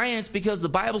fit science because the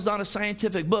Bible's not a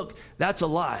scientific book. That's a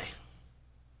lie.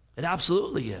 It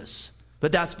absolutely is.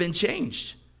 But that's been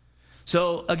changed.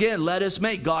 So again, let us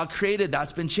make. God created,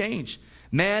 that's been changed.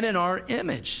 Man in our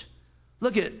image.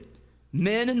 Look at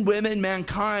men and women,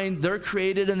 mankind, they're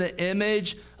created in the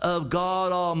image of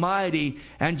God Almighty.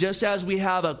 And just as we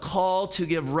have a call to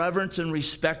give reverence and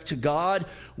respect to God,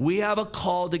 we have a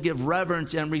call to give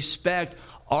reverence and respect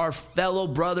our fellow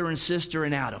brother and sister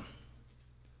in Adam.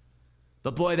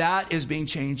 But boy, that is being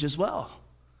changed as well.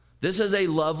 This is a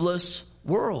loveless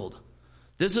world.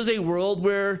 This is a world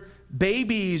where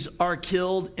babies are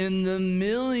killed in the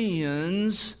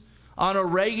millions on a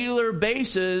regular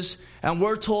basis, and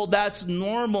we're told that's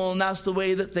normal and that's the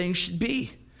way that things should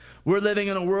be. We're living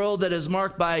in a world that is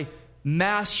marked by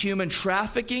mass human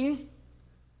trafficking.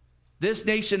 This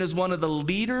nation is one of the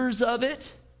leaders of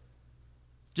it.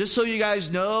 Just so you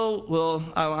guys know, well,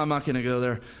 I'm not going to go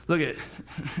there. Look at,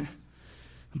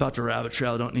 about to rabbit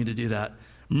trail, don't need to do that.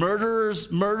 Murders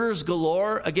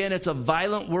galore. Again, it's a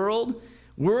violent world.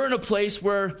 We're in a place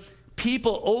where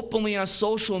people openly on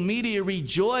social media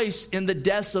rejoice in the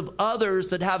deaths of others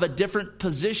that have a different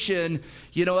position,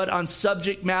 on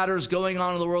subject matters going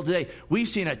on in the world today. We've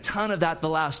seen a ton of that the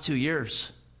last 2 years.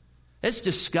 It's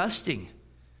disgusting.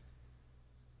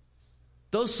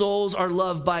 Those souls are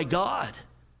loved by God.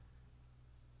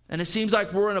 And it seems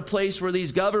like we're in a place where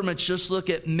these governments just look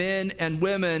at men and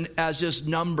women as just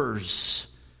numbers.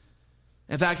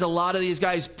 In fact, a lot of these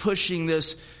guys pushing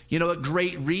this, a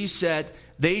great reset,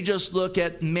 they just look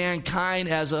at mankind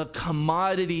as a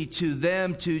commodity to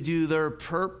them to do their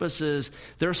purposes.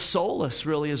 They're soulless,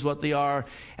 really, is what they are.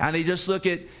 And they just look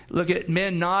at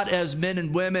men not as men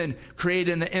and women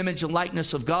created in the image and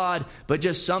likeness of God, but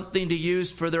just something to use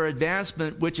for their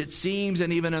advancement, which it seems,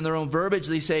 and even in their own verbiage,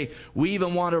 they say, we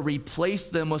even want to replace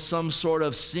them with some sort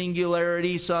of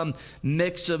singularity, some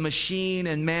mix of machine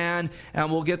and man,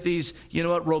 and we'll get these,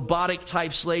 robotic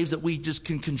type slaves that we just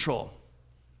can control.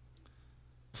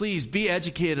 Please be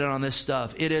educated on this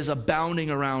stuff. It is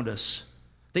abounding around us.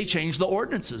 They change the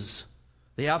ordinances.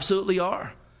 They absolutely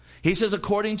are. He says,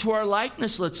 according to our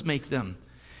likeness, let's make them.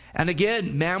 And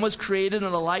again, man was created in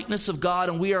the likeness of God,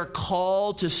 and we are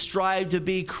called to strive to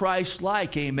be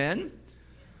Christ-like. Amen?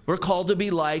 We're called to be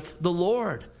like the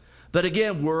Lord. But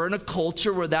again, we're in a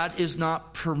culture where that is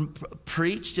not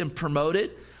preached and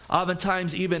promoted.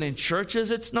 Oftentimes, even in churches,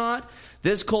 it's not.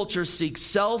 This culture seeks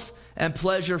self and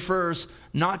pleasure first,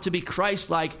 not to be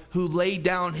Christ-like, who laid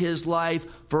down his life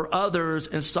for others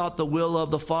and sought the will of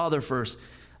the Father first.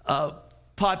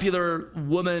 Popular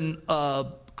woman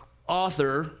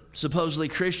author, supposedly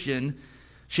Christian,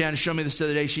 Shannon showed me this the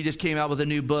other day. She just came out with a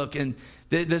new book, and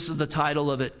this is the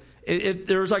title of it.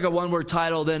 There's like a one-word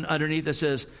title then underneath that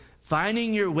says,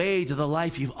 Finding Your Way to the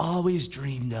Life You've Always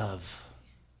Dreamed of.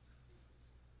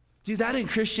 Do that in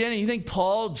Christianity. You think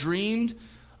Paul dreamed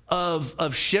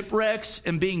of shipwrecks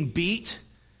and being beat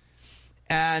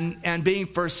and being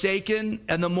forsaken,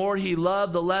 and the more he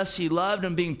loved, the less he loved,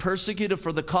 and being persecuted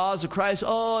for the cause of Christ?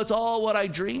 Oh, it's all what I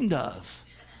dreamed of.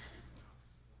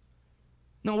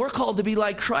 No, we're called to be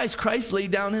like Christ. Christ laid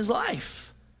down his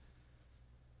life.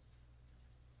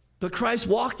 But Christ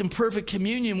walked in perfect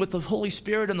communion with the Holy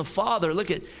Spirit and the Father.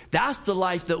 That's the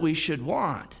life that we should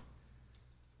want.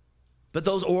 But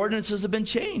those ordinances have been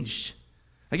changed.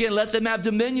 Again, let them have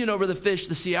dominion over the fish,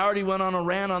 the sea. I already went on a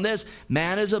rant on this.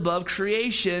 Man is above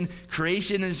creation.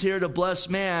 Creation is here to bless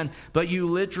man. But you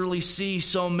literally see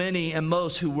so many and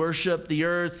most who worship the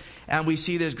earth. And we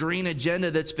see this green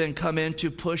agenda that's been come in to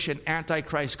push an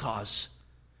antichrist cause.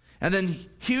 And then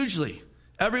hugely,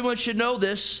 everyone should know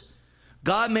this.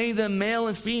 God made them male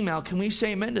and female. Can we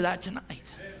say amen to that tonight?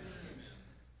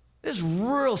 This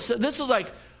is like,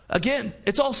 again,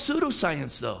 it's all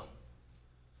pseudoscience though.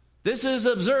 This is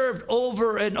observed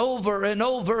over and over and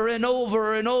over and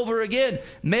over and over again,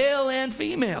 male and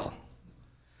female.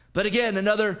 But again,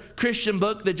 another Christian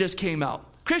book that just came out.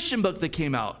 This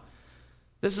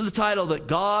is the title, that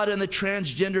God and the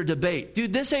Transgender Debate.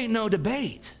 Dude, this ain't no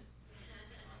debate.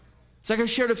 It's like I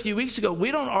shared a few weeks ago. We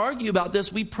don't argue about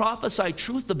this. We prophesy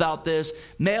truth about this,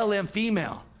 male and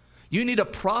female. You need to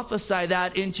prophesy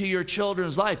that into your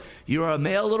children's life. You're a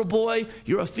male little boy,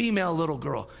 you're a female little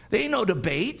girl. There ain't no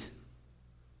debate.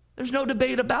 There's no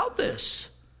debate about this.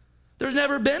 There's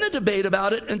never been a debate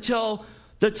about it until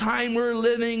the time we're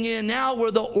living in now,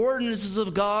 where the ordinances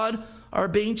of God are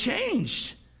being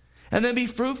changed. And then be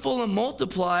fruitful and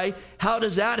multiply. How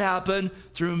does that happen?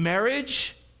 Through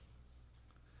marriage.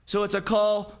 So it's a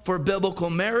call for biblical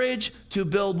marriage to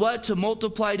build what? To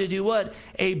multiply, to do what?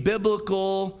 A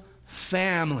biblical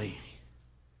family.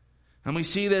 And we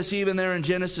see this even there in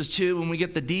Genesis 2 when we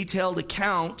get the detailed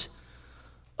account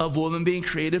of woman being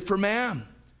created for man.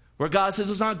 Where God says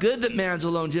it's not good that man's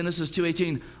alone. Genesis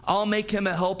 2:18. I'll make him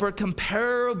a helper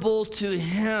comparable to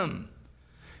him.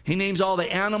 He names all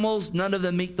the animals. None of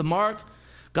them meet the mark.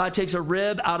 God takes a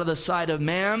rib out of the side of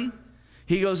man.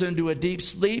 He goes into a deep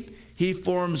sleep. He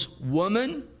forms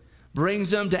woman,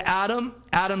 brings them to Adam.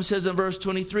 Adam says in verse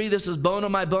 23, this is bone of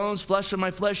my bones, flesh of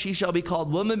my flesh. She shall be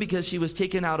called woman because she was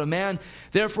taken out of man.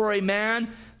 Therefore a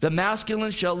man, the masculine,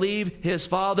 shall leave his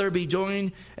father, be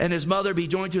joined, and his mother be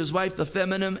joined to his wife, the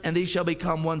feminine, and these shall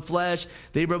become one flesh.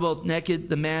 They were both naked,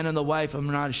 the man and the wife. I'm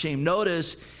not ashamed.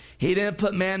 Notice, he didn't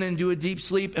put man into a deep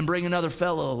sleep and bring another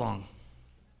fellow along.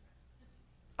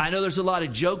 I know there's a lot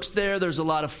of jokes there. There's a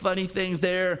lot of funny things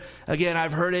there. Again,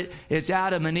 I've heard it. It's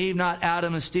Adam and Eve, not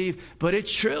Adam and Steve. But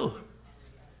it's true.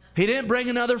 He didn't bring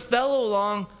another fellow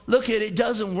along. Look, it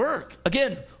doesn't work.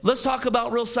 Again, let's talk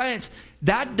about real science.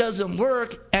 That doesn't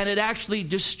work, and it actually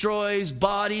destroys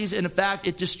bodies. And in fact,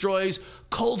 it destroys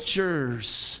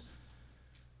cultures.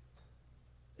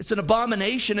 It's an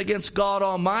abomination against God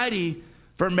Almighty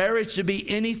for marriage to be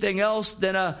anything else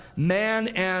than a man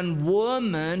and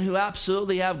woman who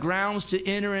absolutely have grounds to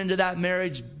enter into that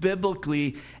marriage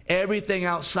biblically. Everything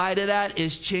outside of that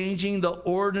is changing the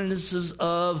ordinances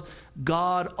of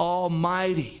God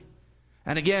Almighty.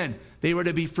 And again, they were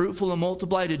to be fruitful and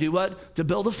multiply, to do what? To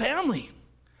build a family.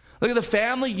 Look at the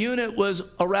family unit was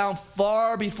around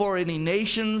far before any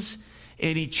nations,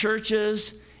 any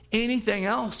churches, anything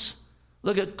else.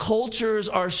 Look at cultures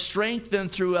are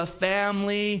strengthened through a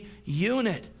family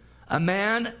unit. A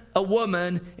man, a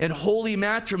woman in holy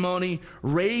matrimony,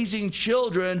 raising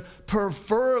children,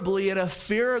 preferably in a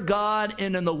fear of God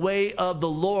and in the way of the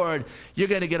Lord. You're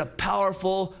going to get a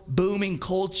powerful, booming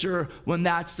culture when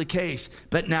that's the case.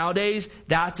 But nowadays,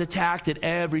 that's attacked at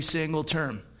every single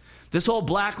turn. This whole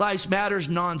Black Lives Matter is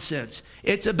nonsense.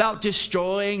 It's about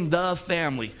destroying the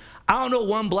family. I don't know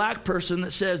one black person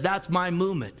that says that's my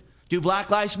movement. Do Black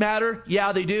Lives Matter?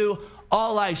 Yeah, they do.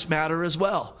 All lives matter as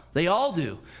well. They all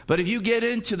do. But if you get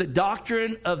into the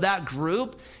doctrine of that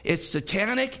group, it's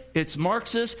satanic, it's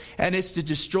Marxist, and it's to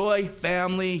destroy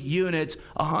family units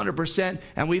 100%.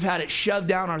 And we've had it shoved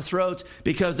down our throats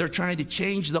because they're trying to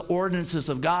change the ordinances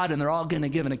of God, and they're all going to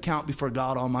give an account before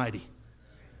God Almighty.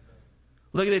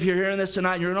 Look at, if you're hearing this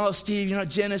tonight, you're oh, Steve,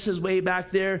 Genesis way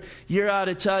back there, you're out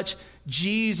of touch.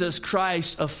 Jesus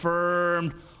Christ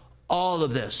affirmed all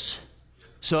of this.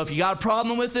 So if you got a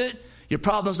problem with it, your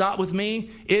problem's not with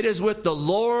me. It is with the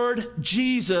Lord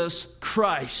Jesus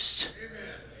Christ.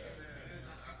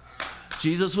 Amen.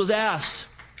 Jesus was asked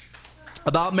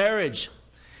about marriage.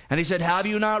 And he said, have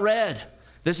you not read?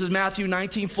 This is Matthew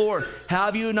 19:4.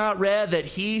 Have you not read that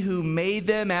he who made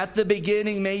them at the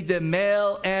beginning made them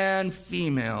male and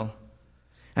female?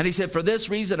 And he said, for this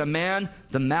reason, a man,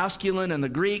 the masculine in the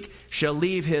Greek, shall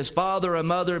leave his father and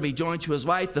mother and be joined to his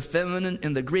wife, the feminine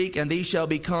in the Greek, and these shall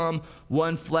become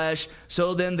one flesh.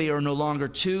 So then they are no longer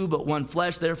two, but one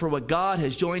flesh. Therefore, what God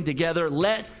has joined together,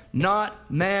 let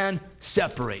not man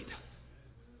separate.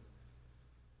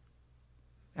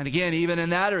 And again, even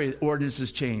in that area, ordinance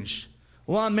has changed.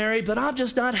 Well, I'm married, but I'm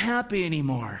just not happy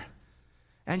anymore.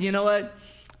 And you know what?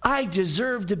 I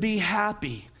deserve to be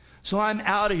happy. So I'm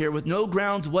out of here with no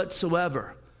grounds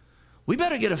whatsoever. We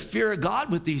better get a fear of God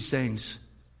with these things.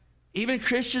 Even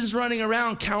Christians running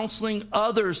around counseling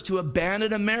others to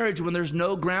abandon a marriage when there's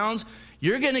no grounds,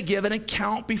 you're going to give an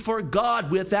account before God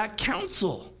with that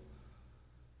counsel.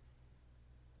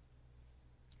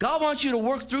 God wants you to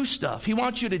work through stuff. He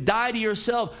wants you to die to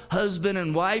yourself, husband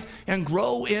and wife, and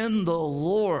grow in the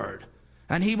Lord.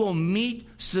 And He will meet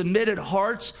submitted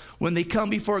hearts when they come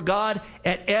before God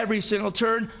at every single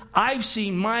turn. I've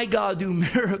seen my God do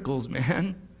miracles,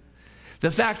 man. The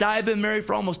fact I've been married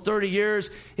for almost 30 years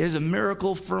is a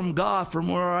miracle from God, from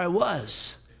where I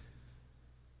was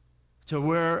to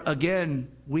where, again,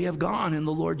 we have gone in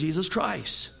the Lord Jesus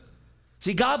Christ.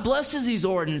 See, God blesses these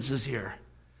ordinances here.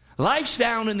 Life's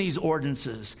found in these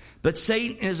ordinances. But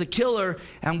Satan is a killer,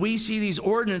 and we see these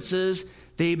ordinances,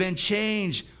 they've been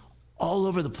changed all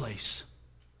over the place.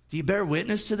 Do you bear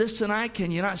witness to this tonight? Can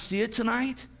you not see it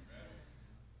tonight?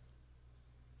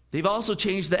 They've also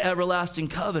changed the everlasting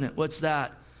covenant. What's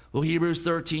that? Well, Hebrews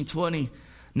 13:20.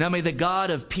 Now may the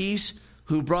God of peace,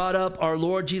 who brought up our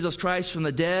Lord Jesus Christ from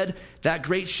the dead, that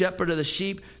great shepherd of the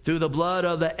sheep, through the blood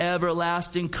of the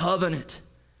everlasting covenant,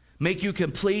 make you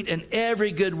complete in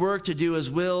every good work to do His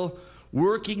will,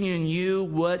 working in you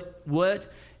what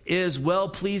is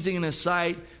well-pleasing in His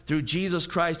sight, through Jesus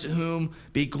Christ, to whom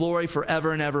be glory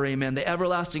forever and ever. Amen. The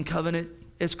everlasting covenant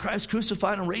is Christ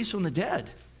crucified and raised from the dead.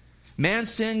 Man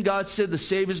sinned. God said the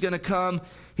Savior's going to come.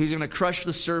 He's going to crush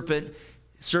the serpent.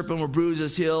 The serpent will bruise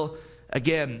His heel.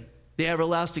 Again, the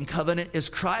everlasting covenant is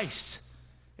Christ.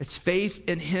 It's faith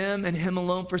in Him and Him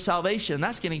alone for salvation.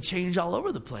 That's getting changed all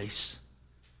over the place.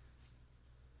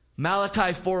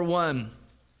 Malachi 4:1.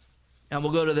 And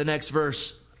we'll go to the next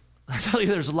verse. I tell you,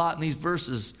 there's a lot in these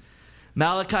verses.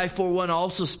 Malachi 4:1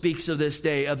 also speaks of this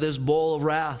day, of this bowl of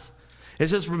wrath. It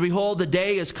says, for behold, the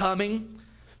day is coming,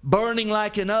 burning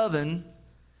like an oven,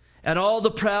 and all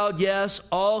the proud, yes,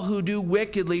 all who do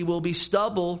wickedly will be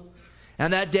stubble,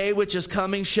 and that day which is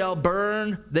coming shall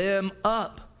burn them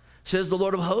up, says the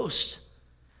Lord of hosts.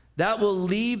 That will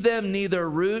leave them neither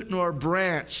root nor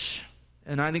branch.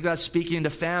 And I think that's speaking to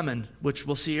famine, which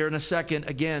we'll see here in a second.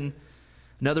 Again,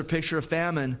 another picture of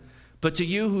famine. But to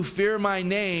you who fear my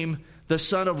name, the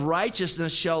Son of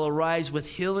Righteousness shall arise with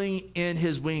healing in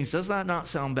His wings. Does that not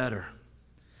sound better?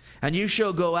 And you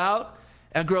shall go out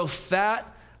and grow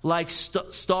fat like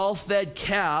stall-fed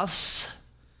calves.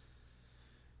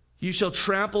 You shall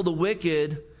trample the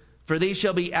wicked, for these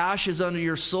shall be ashes under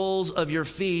your soles of your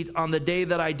feet on the day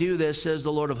that I do this, says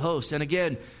the Lord of hosts. And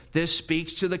again, this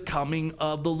speaks to the coming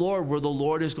of the Lord, where the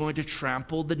Lord is going to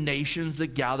trample the nations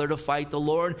that gather to fight the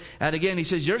Lord. And again, He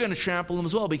says, you're going to trample them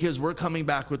as well, because we're coming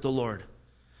back with the Lord.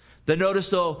 Then notice,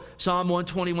 though, Psalm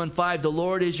 121:5, the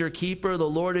Lord is your keeper, the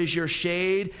Lord is your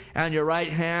shade and your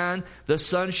right hand. The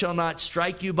sun shall not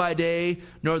strike you by day,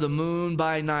 nor the moon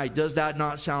by night. Does that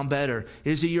not sound better?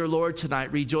 Is He your Lord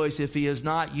tonight? Rejoice. If He is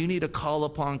not, you need to call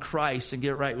upon Christ and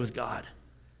get right with God.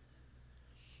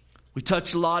 We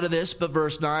touched a lot of this, but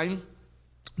verse 9,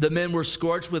 the men were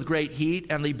scorched with great heat,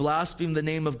 and they blasphemed the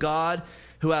name of God,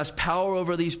 who has power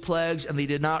over these plagues, and they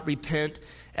did not repent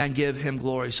and give Him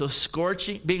glory. So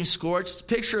being scorched, it's a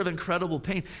picture of incredible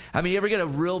pain. I mean, you ever get a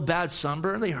real bad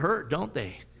sunburn? They hurt, don't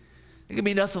they? It can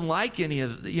be nothing like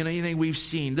anything we've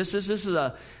seen. This is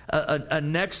a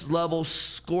next level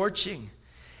scorching.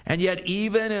 And yet,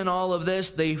 even in all of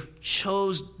this, they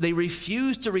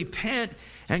refused to repent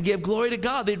and give glory to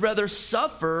God. They'd rather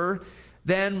suffer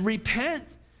than repent.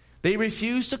 They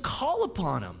refused to call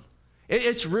upon Him.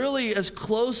 It's really as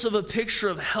close of a picture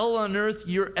of hell on earth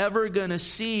you're ever going to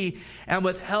see. And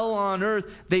with hell on earth,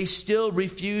 they still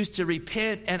refuse to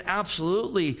repent. And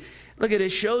absolutely, look at it,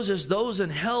 shows us those in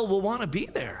hell will want to be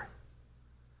there.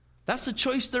 That's the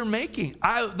choice they're making.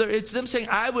 It's them saying,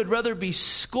 I would rather be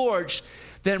scorched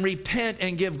than repent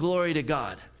and give glory to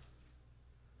God.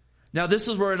 Now, this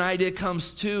is where an idea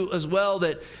comes to as well,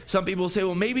 that some people say,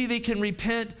 well, maybe they can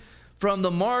repent from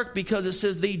the mark because it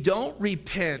says they don't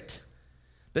repent.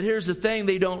 But here's the thing,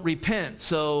 they don't repent,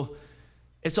 so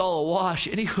it's all a wash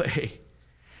anyway.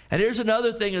 And here's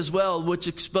another thing as well, which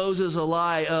exposes a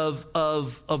lie of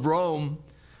Rome,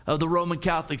 of the Roman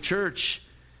Catholic Church.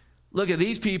 Look, at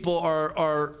these people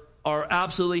are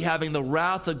absolutely having the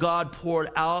wrath of God poured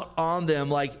out on them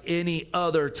like any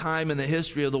other time in the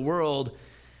history of the world.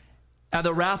 And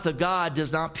the wrath of God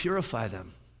does not purify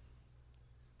them.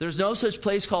 There's no such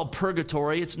place called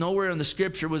purgatory. It's nowhere in the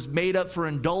Scripture. It was made up for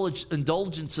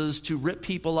indulgences to rip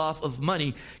people off of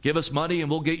money. Give us money and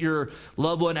we'll get your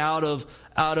loved one out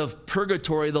of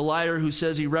purgatory. The liar who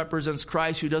says he represents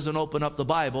Christ, who doesn't open up the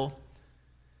Bible.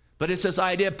 But it's this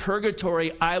idea of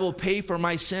purgatory. I will pay for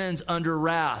my sins under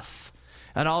wrath,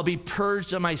 and I'll be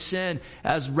purged of my sin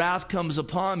as wrath comes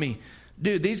upon me.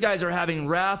 dude, these guys are having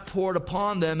wrath poured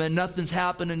upon them and nothing's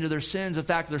happening to their sins. In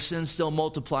fact, their sin's still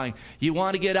multiplying. You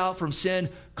want to get out from sin?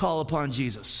 Call upon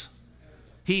Jesus.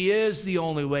 He is the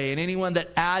only way. And anyone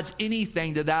that adds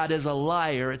anything to that is a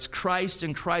liar. It's Christ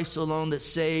and Christ alone that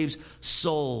saves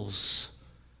souls.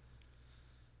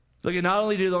 Look, not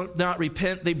only do they not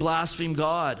repent, they blaspheme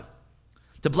God.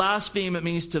 To blaspheme, it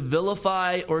means to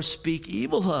vilify or speak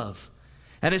evil of.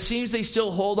 And it seems they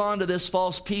still hold on to this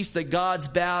false peace that God's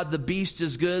bad, the beast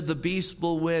is good, the beast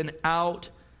will win out.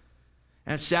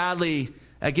 And sadly,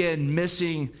 again,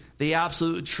 missing the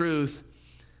absolute truth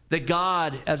that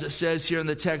God, as it says here in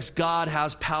the text, God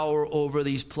has power over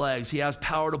these plagues. He has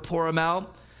power to pour them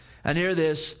out. And hear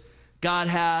this, God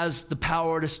has the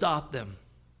power to stop them.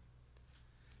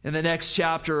 In the next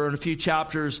chapter, or in a few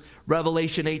chapters,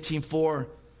 Revelation 18:4,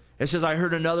 it says, I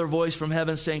heard another voice from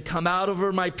heaven saying, come out of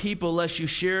her, my people, lest you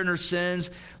share in her sins,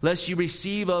 lest you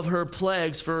receive of her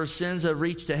plagues, for her sins have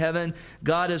reached to heaven.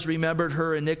 God has remembered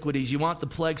her iniquities. You want the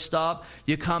plague stopped?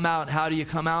 You come out. How do you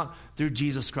come out? Through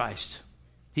Jesus Christ.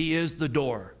 He is the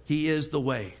door. He is the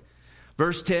way.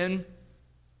 Verse 10,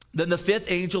 then the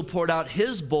fifth angel poured out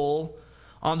his bowl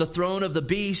on the throne of the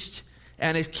beast,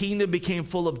 and his kingdom became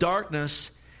full of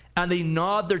darkness, and they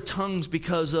gnawed their tongues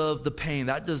because of the pain.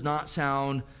 That does not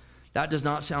sound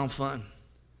fun.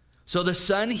 So the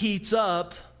sun heats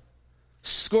up,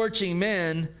 scorching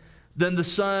men, then the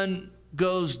sun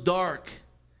goes dark.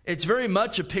 It's very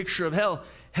much a picture of hell.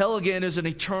 Hell, again, is an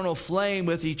eternal flame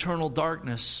with eternal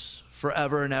darkness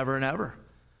forever and ever and ever.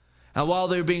 And while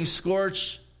they're being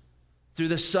scorched through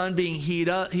the sun being heated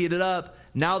up,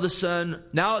 now it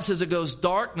says it goes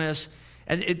darkness,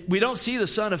 and we don't see the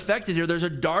sun affected here. There's a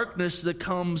darkness that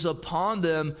comes upon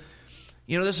them.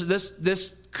 You know,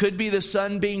 this could be the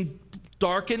sun being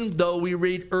darkened, though we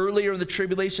read earlier in the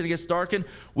tribulation it gets darkened.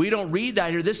 We don't read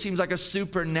that here. This seems like a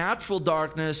supernatural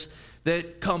darkness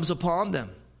that comes upon them.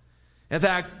 In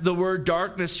fact, the word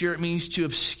darkness here, it means to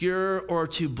obscure or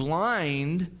to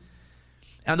blind.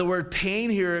 And the word pain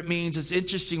here, it's an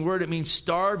interesting word. It means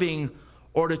starving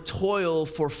or to toil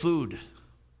for food.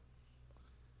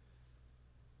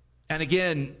 And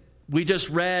again, we just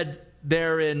read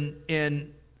there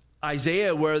in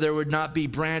Isaiah where there would not be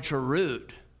branch or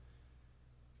root.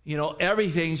 You know,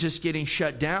 everything's just getting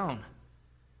shut down.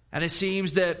 And it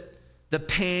seems that the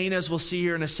pain, as we'll see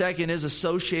here in a second, is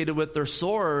associated with their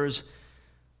sores.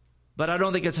 But I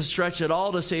don't think it's a stretch at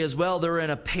all to say as well they're in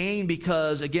a pain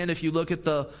because, again, if you look at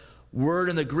the word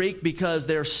in the Greek, because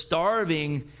they're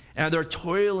starving and they're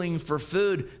toiling for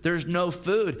food, there's no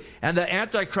food. And the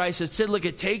Antichrist had said, look,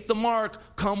 take the mark,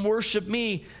 come worship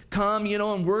me, come,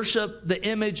 and worship the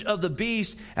image of the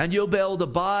beast, and you'll be able to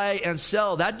buy and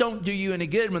sell. That don't do you any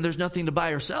good when there's nothing to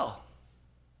buy or sell.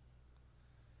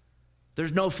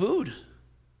 There's no food.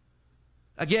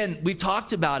 Again, we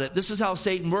talked about it. This is how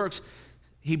Satan works.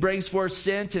 He brings forth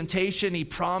sin, temptation, he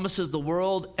promises the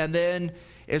world, and then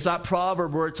it's that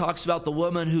proverb where it talks about the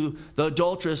woman the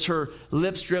adulteress, her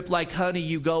lips drip like honey.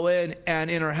 You go in,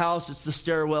 and in her house, it's the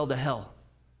stairwell to hell.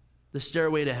 The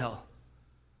stairway to hell.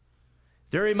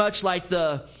 Very much like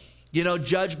the,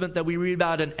 judgment that we read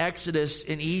about in Exodus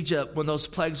in Egypt when those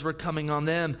plagues were coming on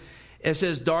them. It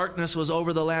says darkness was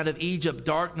over the land of Egypt,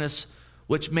 darkness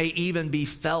which may even be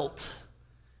felt.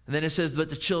 And then it says, but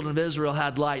the children of Israel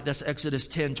had light. That's Exodus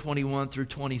 10, 21 through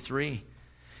 23.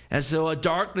 And so a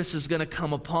darkness is going to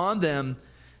come upon them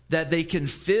that they can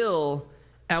feel.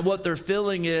 And what they're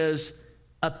feeling is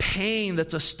a pain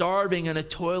that's a starving and a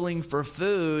toiling for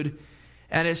food.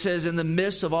 And it says in the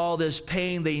midst of all this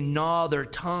pain, they gnaw their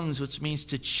tongues, which means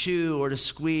to chew or to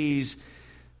squeeze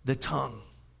the tongue.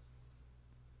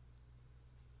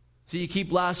 So you keep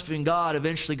blaspheming God,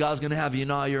 eventually God's going to have you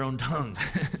gnaw your own tongue.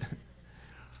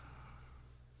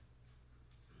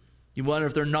 You wonder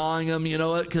if they're gnawing them,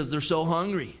 because they're so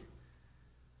hungry.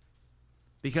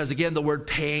 Because again, the word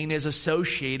pain is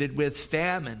associated with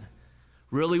famine.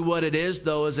 Really what it is,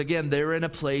 though, is again, they're in a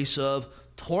place of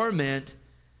torment,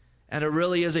 and it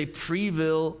really is a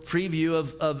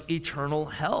preview of eternal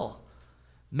hell.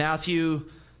 Matthew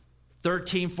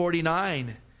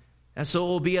 13:49. And so it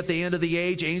will be at the end of the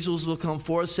age, angels will come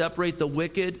forth, separate the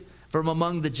wicked from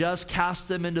among the just, cast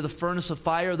them into the furnace of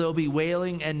fire. There will be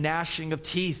wailing and gnashing of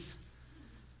teeth.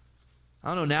 I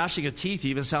don't know, gnashing of teeth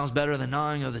even sounds better than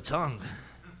gnawing of the tongue.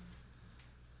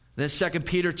 Then 2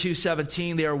 Peter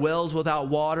 2:17, they are wells without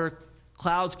water,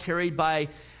 clouds carried by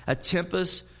a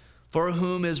tempest, for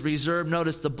whom is reserved,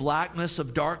 notice, the blackness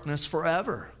of darkness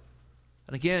forever.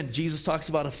 And again, Jesus talks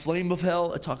about a flame of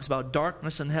hell. It talks about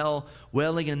darkness in hell,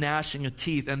 wailing and gnashing of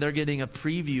teeth, and they're getting a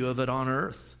preview of it on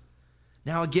earth.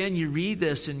 Now again, you read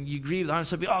this and you grieve with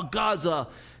honest. Oh,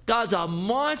 God's a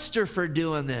monster for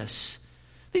doing this.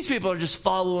 These people are just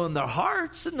following their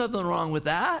hearts. There's nothing wrong with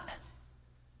that.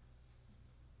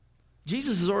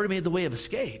 Jesus has already made the way of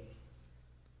escape.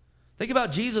 Think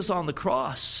about Jesus on the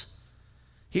cross.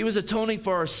 He was atoning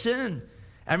for our sin.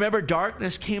 And remember,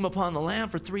 darkness came upon the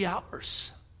land for 3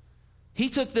 hours. He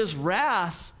took this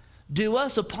wrath due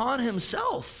us upon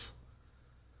himself.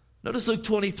 Notice Luke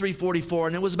 23:44.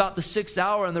 And it was about the 6th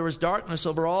hour, and there was darkness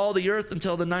over all the earth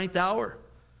until the 9th hour.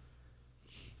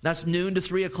 That's noon to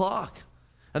 3 o'clock.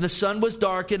 And the sun was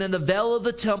darkened, and the veil of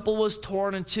the temple was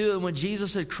torn in two. And when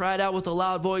Jesus had cried out with a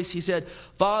loud voice, he said,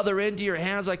 Father, into your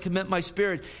hands I commit my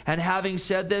spirit. And having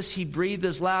said this, he breathed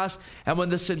his last. And when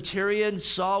the centurion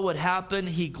saw what happened,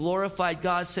 he glorified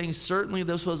God, saying, certainly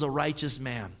this was a righteous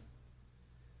man.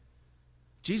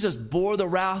 Jesus bore the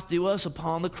wrath due us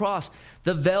upon the cross.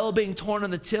 The veil being torn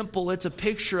in the temple, it's a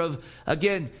picture of,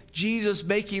 again, Jesus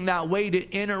making that way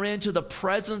to enter into the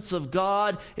presence of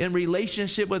God in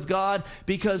relationship with God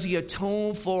because he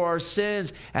atoned for our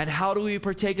sins. And how do we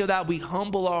partake of that? We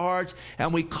humble our hearts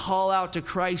and we call out to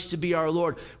Christ to be our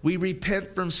Lord. We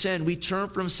repent from sin. We turn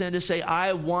from sin to say,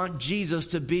 I want Jesus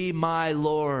to be my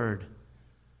Lord.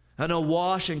 And to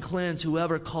wash and cleanse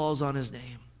whoever calls on his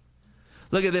name.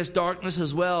 Look at this darkness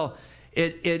as well.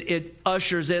 It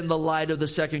ushers in the light of the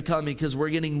second coming because we're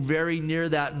getting very near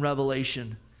that in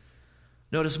Revelation.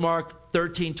 Notice Mark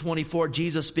 13:24,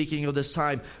 Jesus speaking of this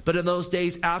time. But in those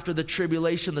days after the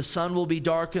tribulation, the sun will be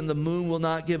darkened, the moon will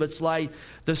not give its light,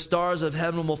 the stars of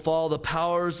heaven will fall, the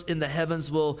powers in the heavens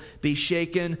will be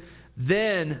shaken.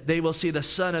 Then they will see the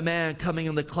Son of Man coming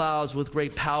in the clouds with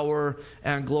great power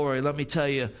and glory. Let me tell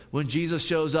you, when Jesus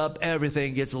shows up,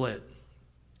 everything gets lit.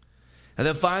 And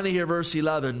then finally here, verse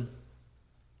 11.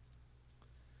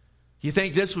 You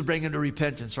think this would bring them to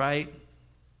repentance, right?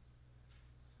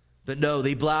 But no,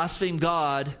 they blasphemed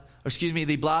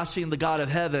they blasphemed the God of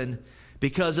heaven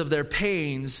because of their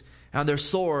pains and their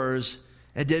sores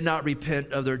and did not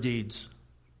repent of their deeds.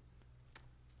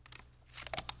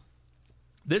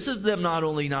 This is them not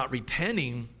only not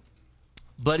repenting,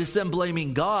 but it's them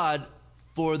blaming God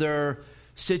for their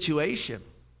situation.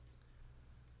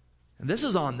 And this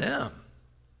is on them.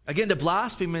 Again, to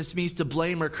blaspheme means to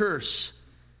blame or curse.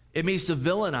 It means to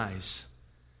villainize.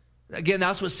 Again,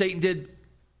 that's what Satan did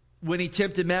when he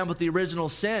tempted man with the original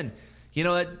sin. You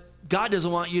know, that God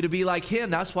doesn't want you to be like him.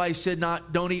 That's why he said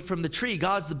don't eat from the tree.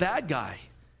 God's the bad guy.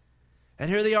 And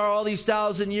here they are all these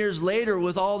 1,000 years later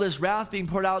with all this wrath being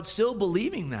poured out, still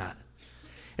believing that.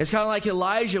 It's kind of like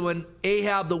Elijah when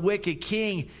Ahab, the wicked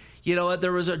king, you know,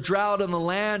 there was a drought in the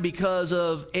land because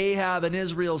of Ahab and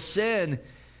Israel's sin.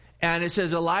 And it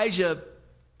says Elijah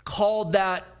called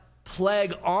that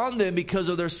plague on them because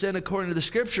of their sin according to the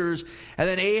scriptures. And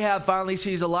then Ahab finally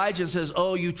sees Elijah and says,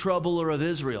 oh, you troubler of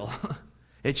Israel.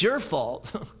 It's your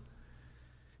fault.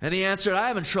 And he answered, I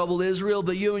haven't troubled Israel,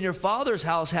 but you and your father's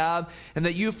house have, and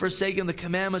that you've forsaken the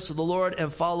commandments of the Lord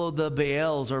and followed the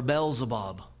Baals or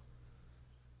Beelzebub.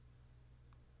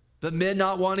 But men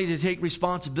not wanting to take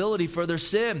responsibility for their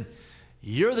sin,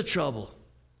 you're the trouble.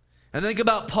 And think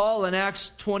about Paul in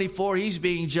Acts 24. He's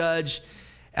being judged.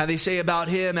 And they say about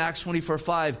him, Acts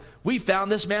 24:5, we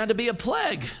found this man to be a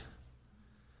plague,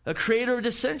 a creator of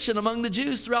dissension among the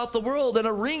Jews throughout the world, and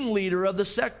a ringleader of the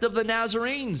sect of the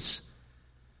Nazarenes.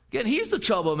 Again, he's the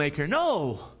troublemaker.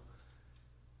 No.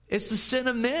 It's the sin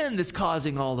of men that's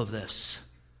causing all of this.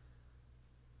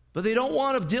 But they don't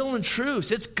want to deal in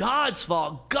truth. It's God's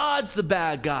fault. God's the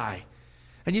bad guy.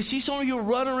 And you see some of you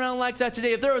run around like that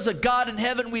today. If there was a God in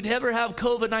heaven, we'd never have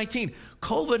COVID-19.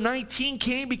 COVID-19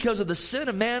 came because of the sin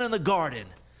of man in the garden.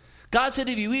 God said,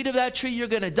 if you eat of that tree, you're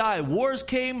going to die. Wars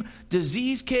came,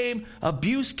 disease came,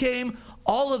 abuse came.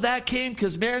 All of that came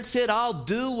because man said, I'll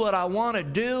do what I want to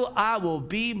do. I will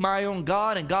be my own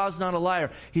God, and God's not a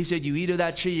liar. He said, you eat of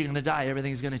that tree, you're going to die.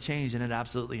 Everything's going to change, and it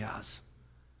absolutely has.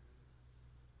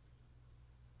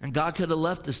 And God could have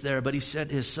left us there, but he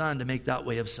sent his son to make that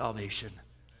way of salvation.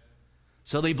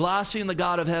 So they blaspheme the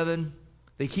God of heaven.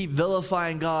 They keep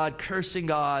vilifying God, cursing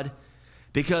God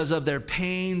because of their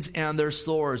pains and their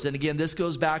sores. And again, this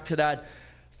goes back to that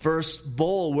first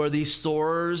bowl where these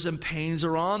sores and pains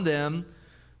are on them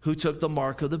who took the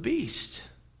mark of the beast.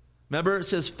 Remember, it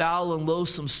says foul and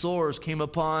loathsome sores came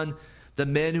upon the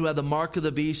men who had the mark of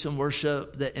the beast and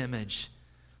worship the image.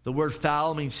 The word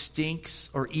foul means stinks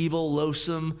or evil,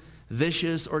 loathsome,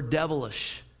 vicious, or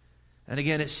devilish. And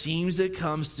again, it seems that it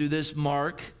comes through this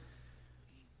mark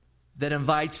that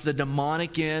invites the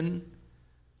demonic in.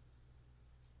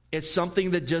 It's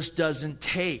something that just doesn't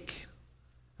take.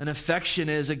 An infection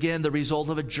is, again, the result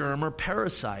of a germ or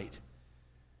parasite.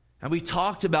 And we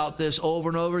talked about this over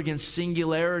and over again,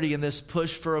 singularity and this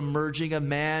push for a merging of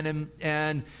man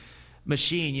and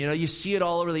machine. You know, you see it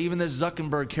all over, even this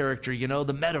Zuckerberg character, you know,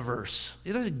 the metaverse.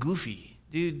 That's goofy.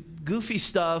 Dude, goofy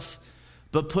stuff,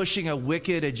 but pushing a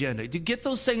wicked agenda. Dude, get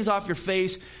those things off your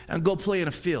face and go play in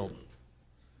a field.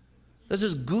 This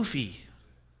is goofy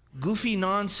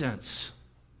nonsense.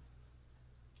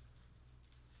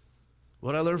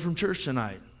 What I learned from church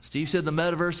tonight. Steve said the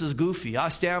metaverse is goofy. I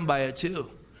stand by it too.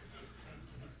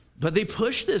 But they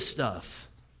push this stuff.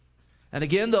 And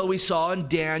again, though, we saw in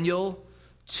Daniel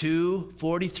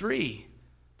 2:43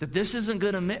 that this isn't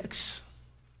going to mix.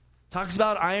 Talks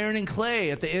about iron and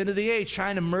clay at the end of the age,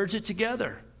 trying to merge it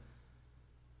together.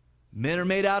 Men are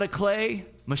made out of clay,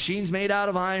 machines made out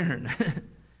of iron.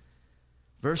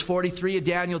 Verse 43 of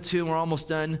Daniel 2, and we're almost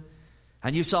done.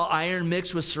 And you saw iron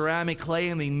mixed with ceramic clay,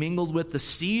 and they mingled with the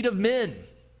seed of men.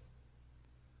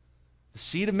 The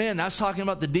seed of men, that's talking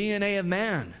about the DNA of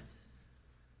man.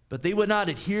 But they would not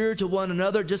adhere to one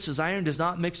another, just as iron does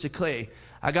not mix to clay.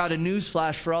 I got a news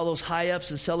flash for all those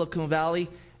high-ups in Silicon Valley.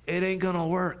 It ain't going to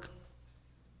work.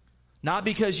 Not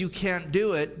because you can't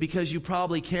do it, because you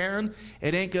probably can.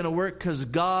 It ain't going to work because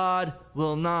God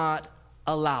will not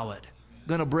allow it.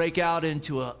 Going to break out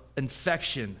into an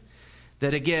infection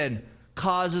that, again,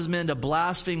 causes men to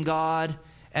blaspheme God,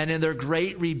 and in their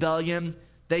great rebellion,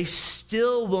 they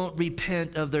still won't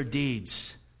repent of their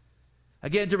deeds.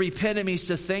 Again, to repent, it means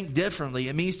to think differently.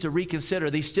 It means to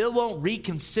reconsider. They still won't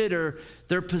reconsider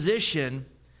their position.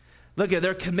 Look,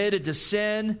 they're committed to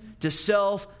sin, to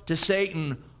self, to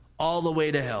Satan, all the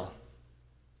way to hell.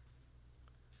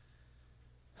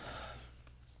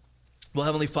 Well,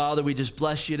 Heavenly Father, we just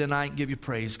bless you tonight and give you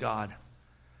praise, God.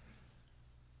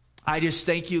 I just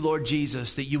thank you, Lord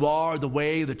Jesus, that you are the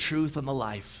way, the truth, and the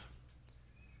life.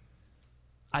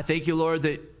 I thank you, Lord,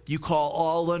 that you call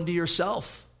all unto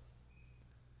yourself,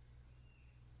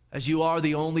 as you are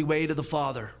the only way to the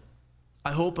Father.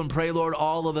 I hope and pray, Lord,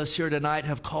 all of us here tonight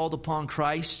have called upon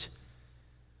Christ.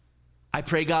 I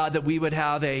pray, God, that we would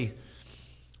have a,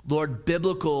 Lord,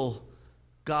 biblical,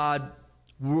 God,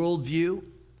 worldview.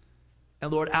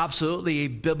 And Lord, absolutely a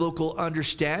biblical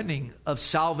understanding of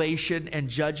salvation and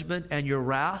judgment and your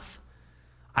wrath.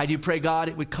 I do pray, God,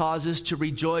 it would cause us to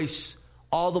rejoice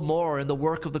all the more in the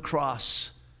work of the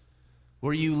cross,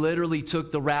 where you literally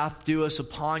took the wrath due us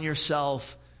upon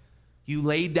yourself. You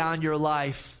laid down your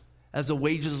life as the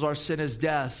wages of our sin is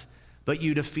death, but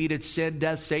you defeated sin,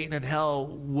 death, Satan, and hell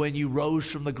when you rose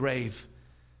from the grave.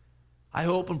 I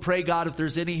hope and pray, God, if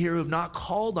there's any here who have not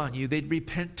called on you, they'd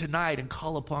repent tonight and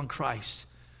call upon Christ.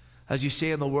 As you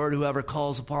say in the word, whoever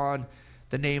calls upon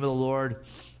the name of the Lord,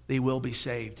 they will be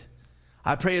saved.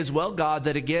 I pray as well, God,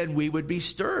 that again we would be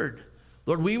stirred.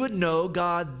 Lord, we would know,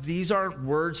 God, these aren't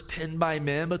words penned by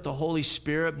men, but the Holy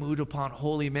Spirit moved upon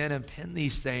holy men and penned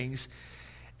these things.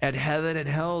 And heaven and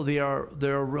hell, they are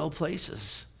real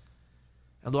places.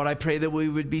 And Lord, I pray that we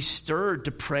would be stirred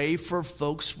to pray for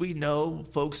folks we know,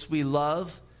 folks we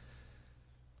love.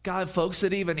 God, folks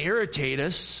that even irritate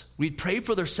us, we'd pray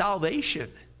for their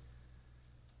salvation.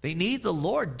 They need the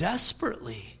Lord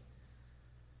desperately.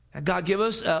 And God, give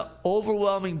us an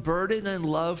overwhelming burden and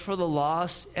love for the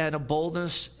lost and a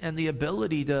boldness and the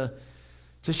ability to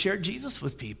share Jesus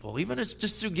with people. Even if it's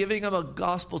just through giving them a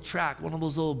gospel tract, one of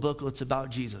those little booklets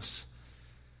about Jesus.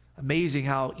 Amazing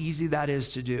how easy that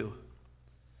is to do.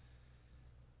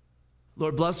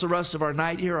 Lord, bless the rest of our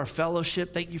night here, our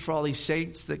fellowship. Thank you for all these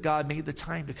saints that God made the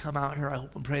time to come out here. I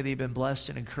hope and pray they've been blessed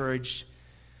and encouraged.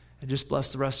 And just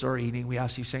bless the rest of our evening. We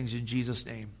ask these things in Jesus'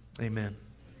 name. Amen.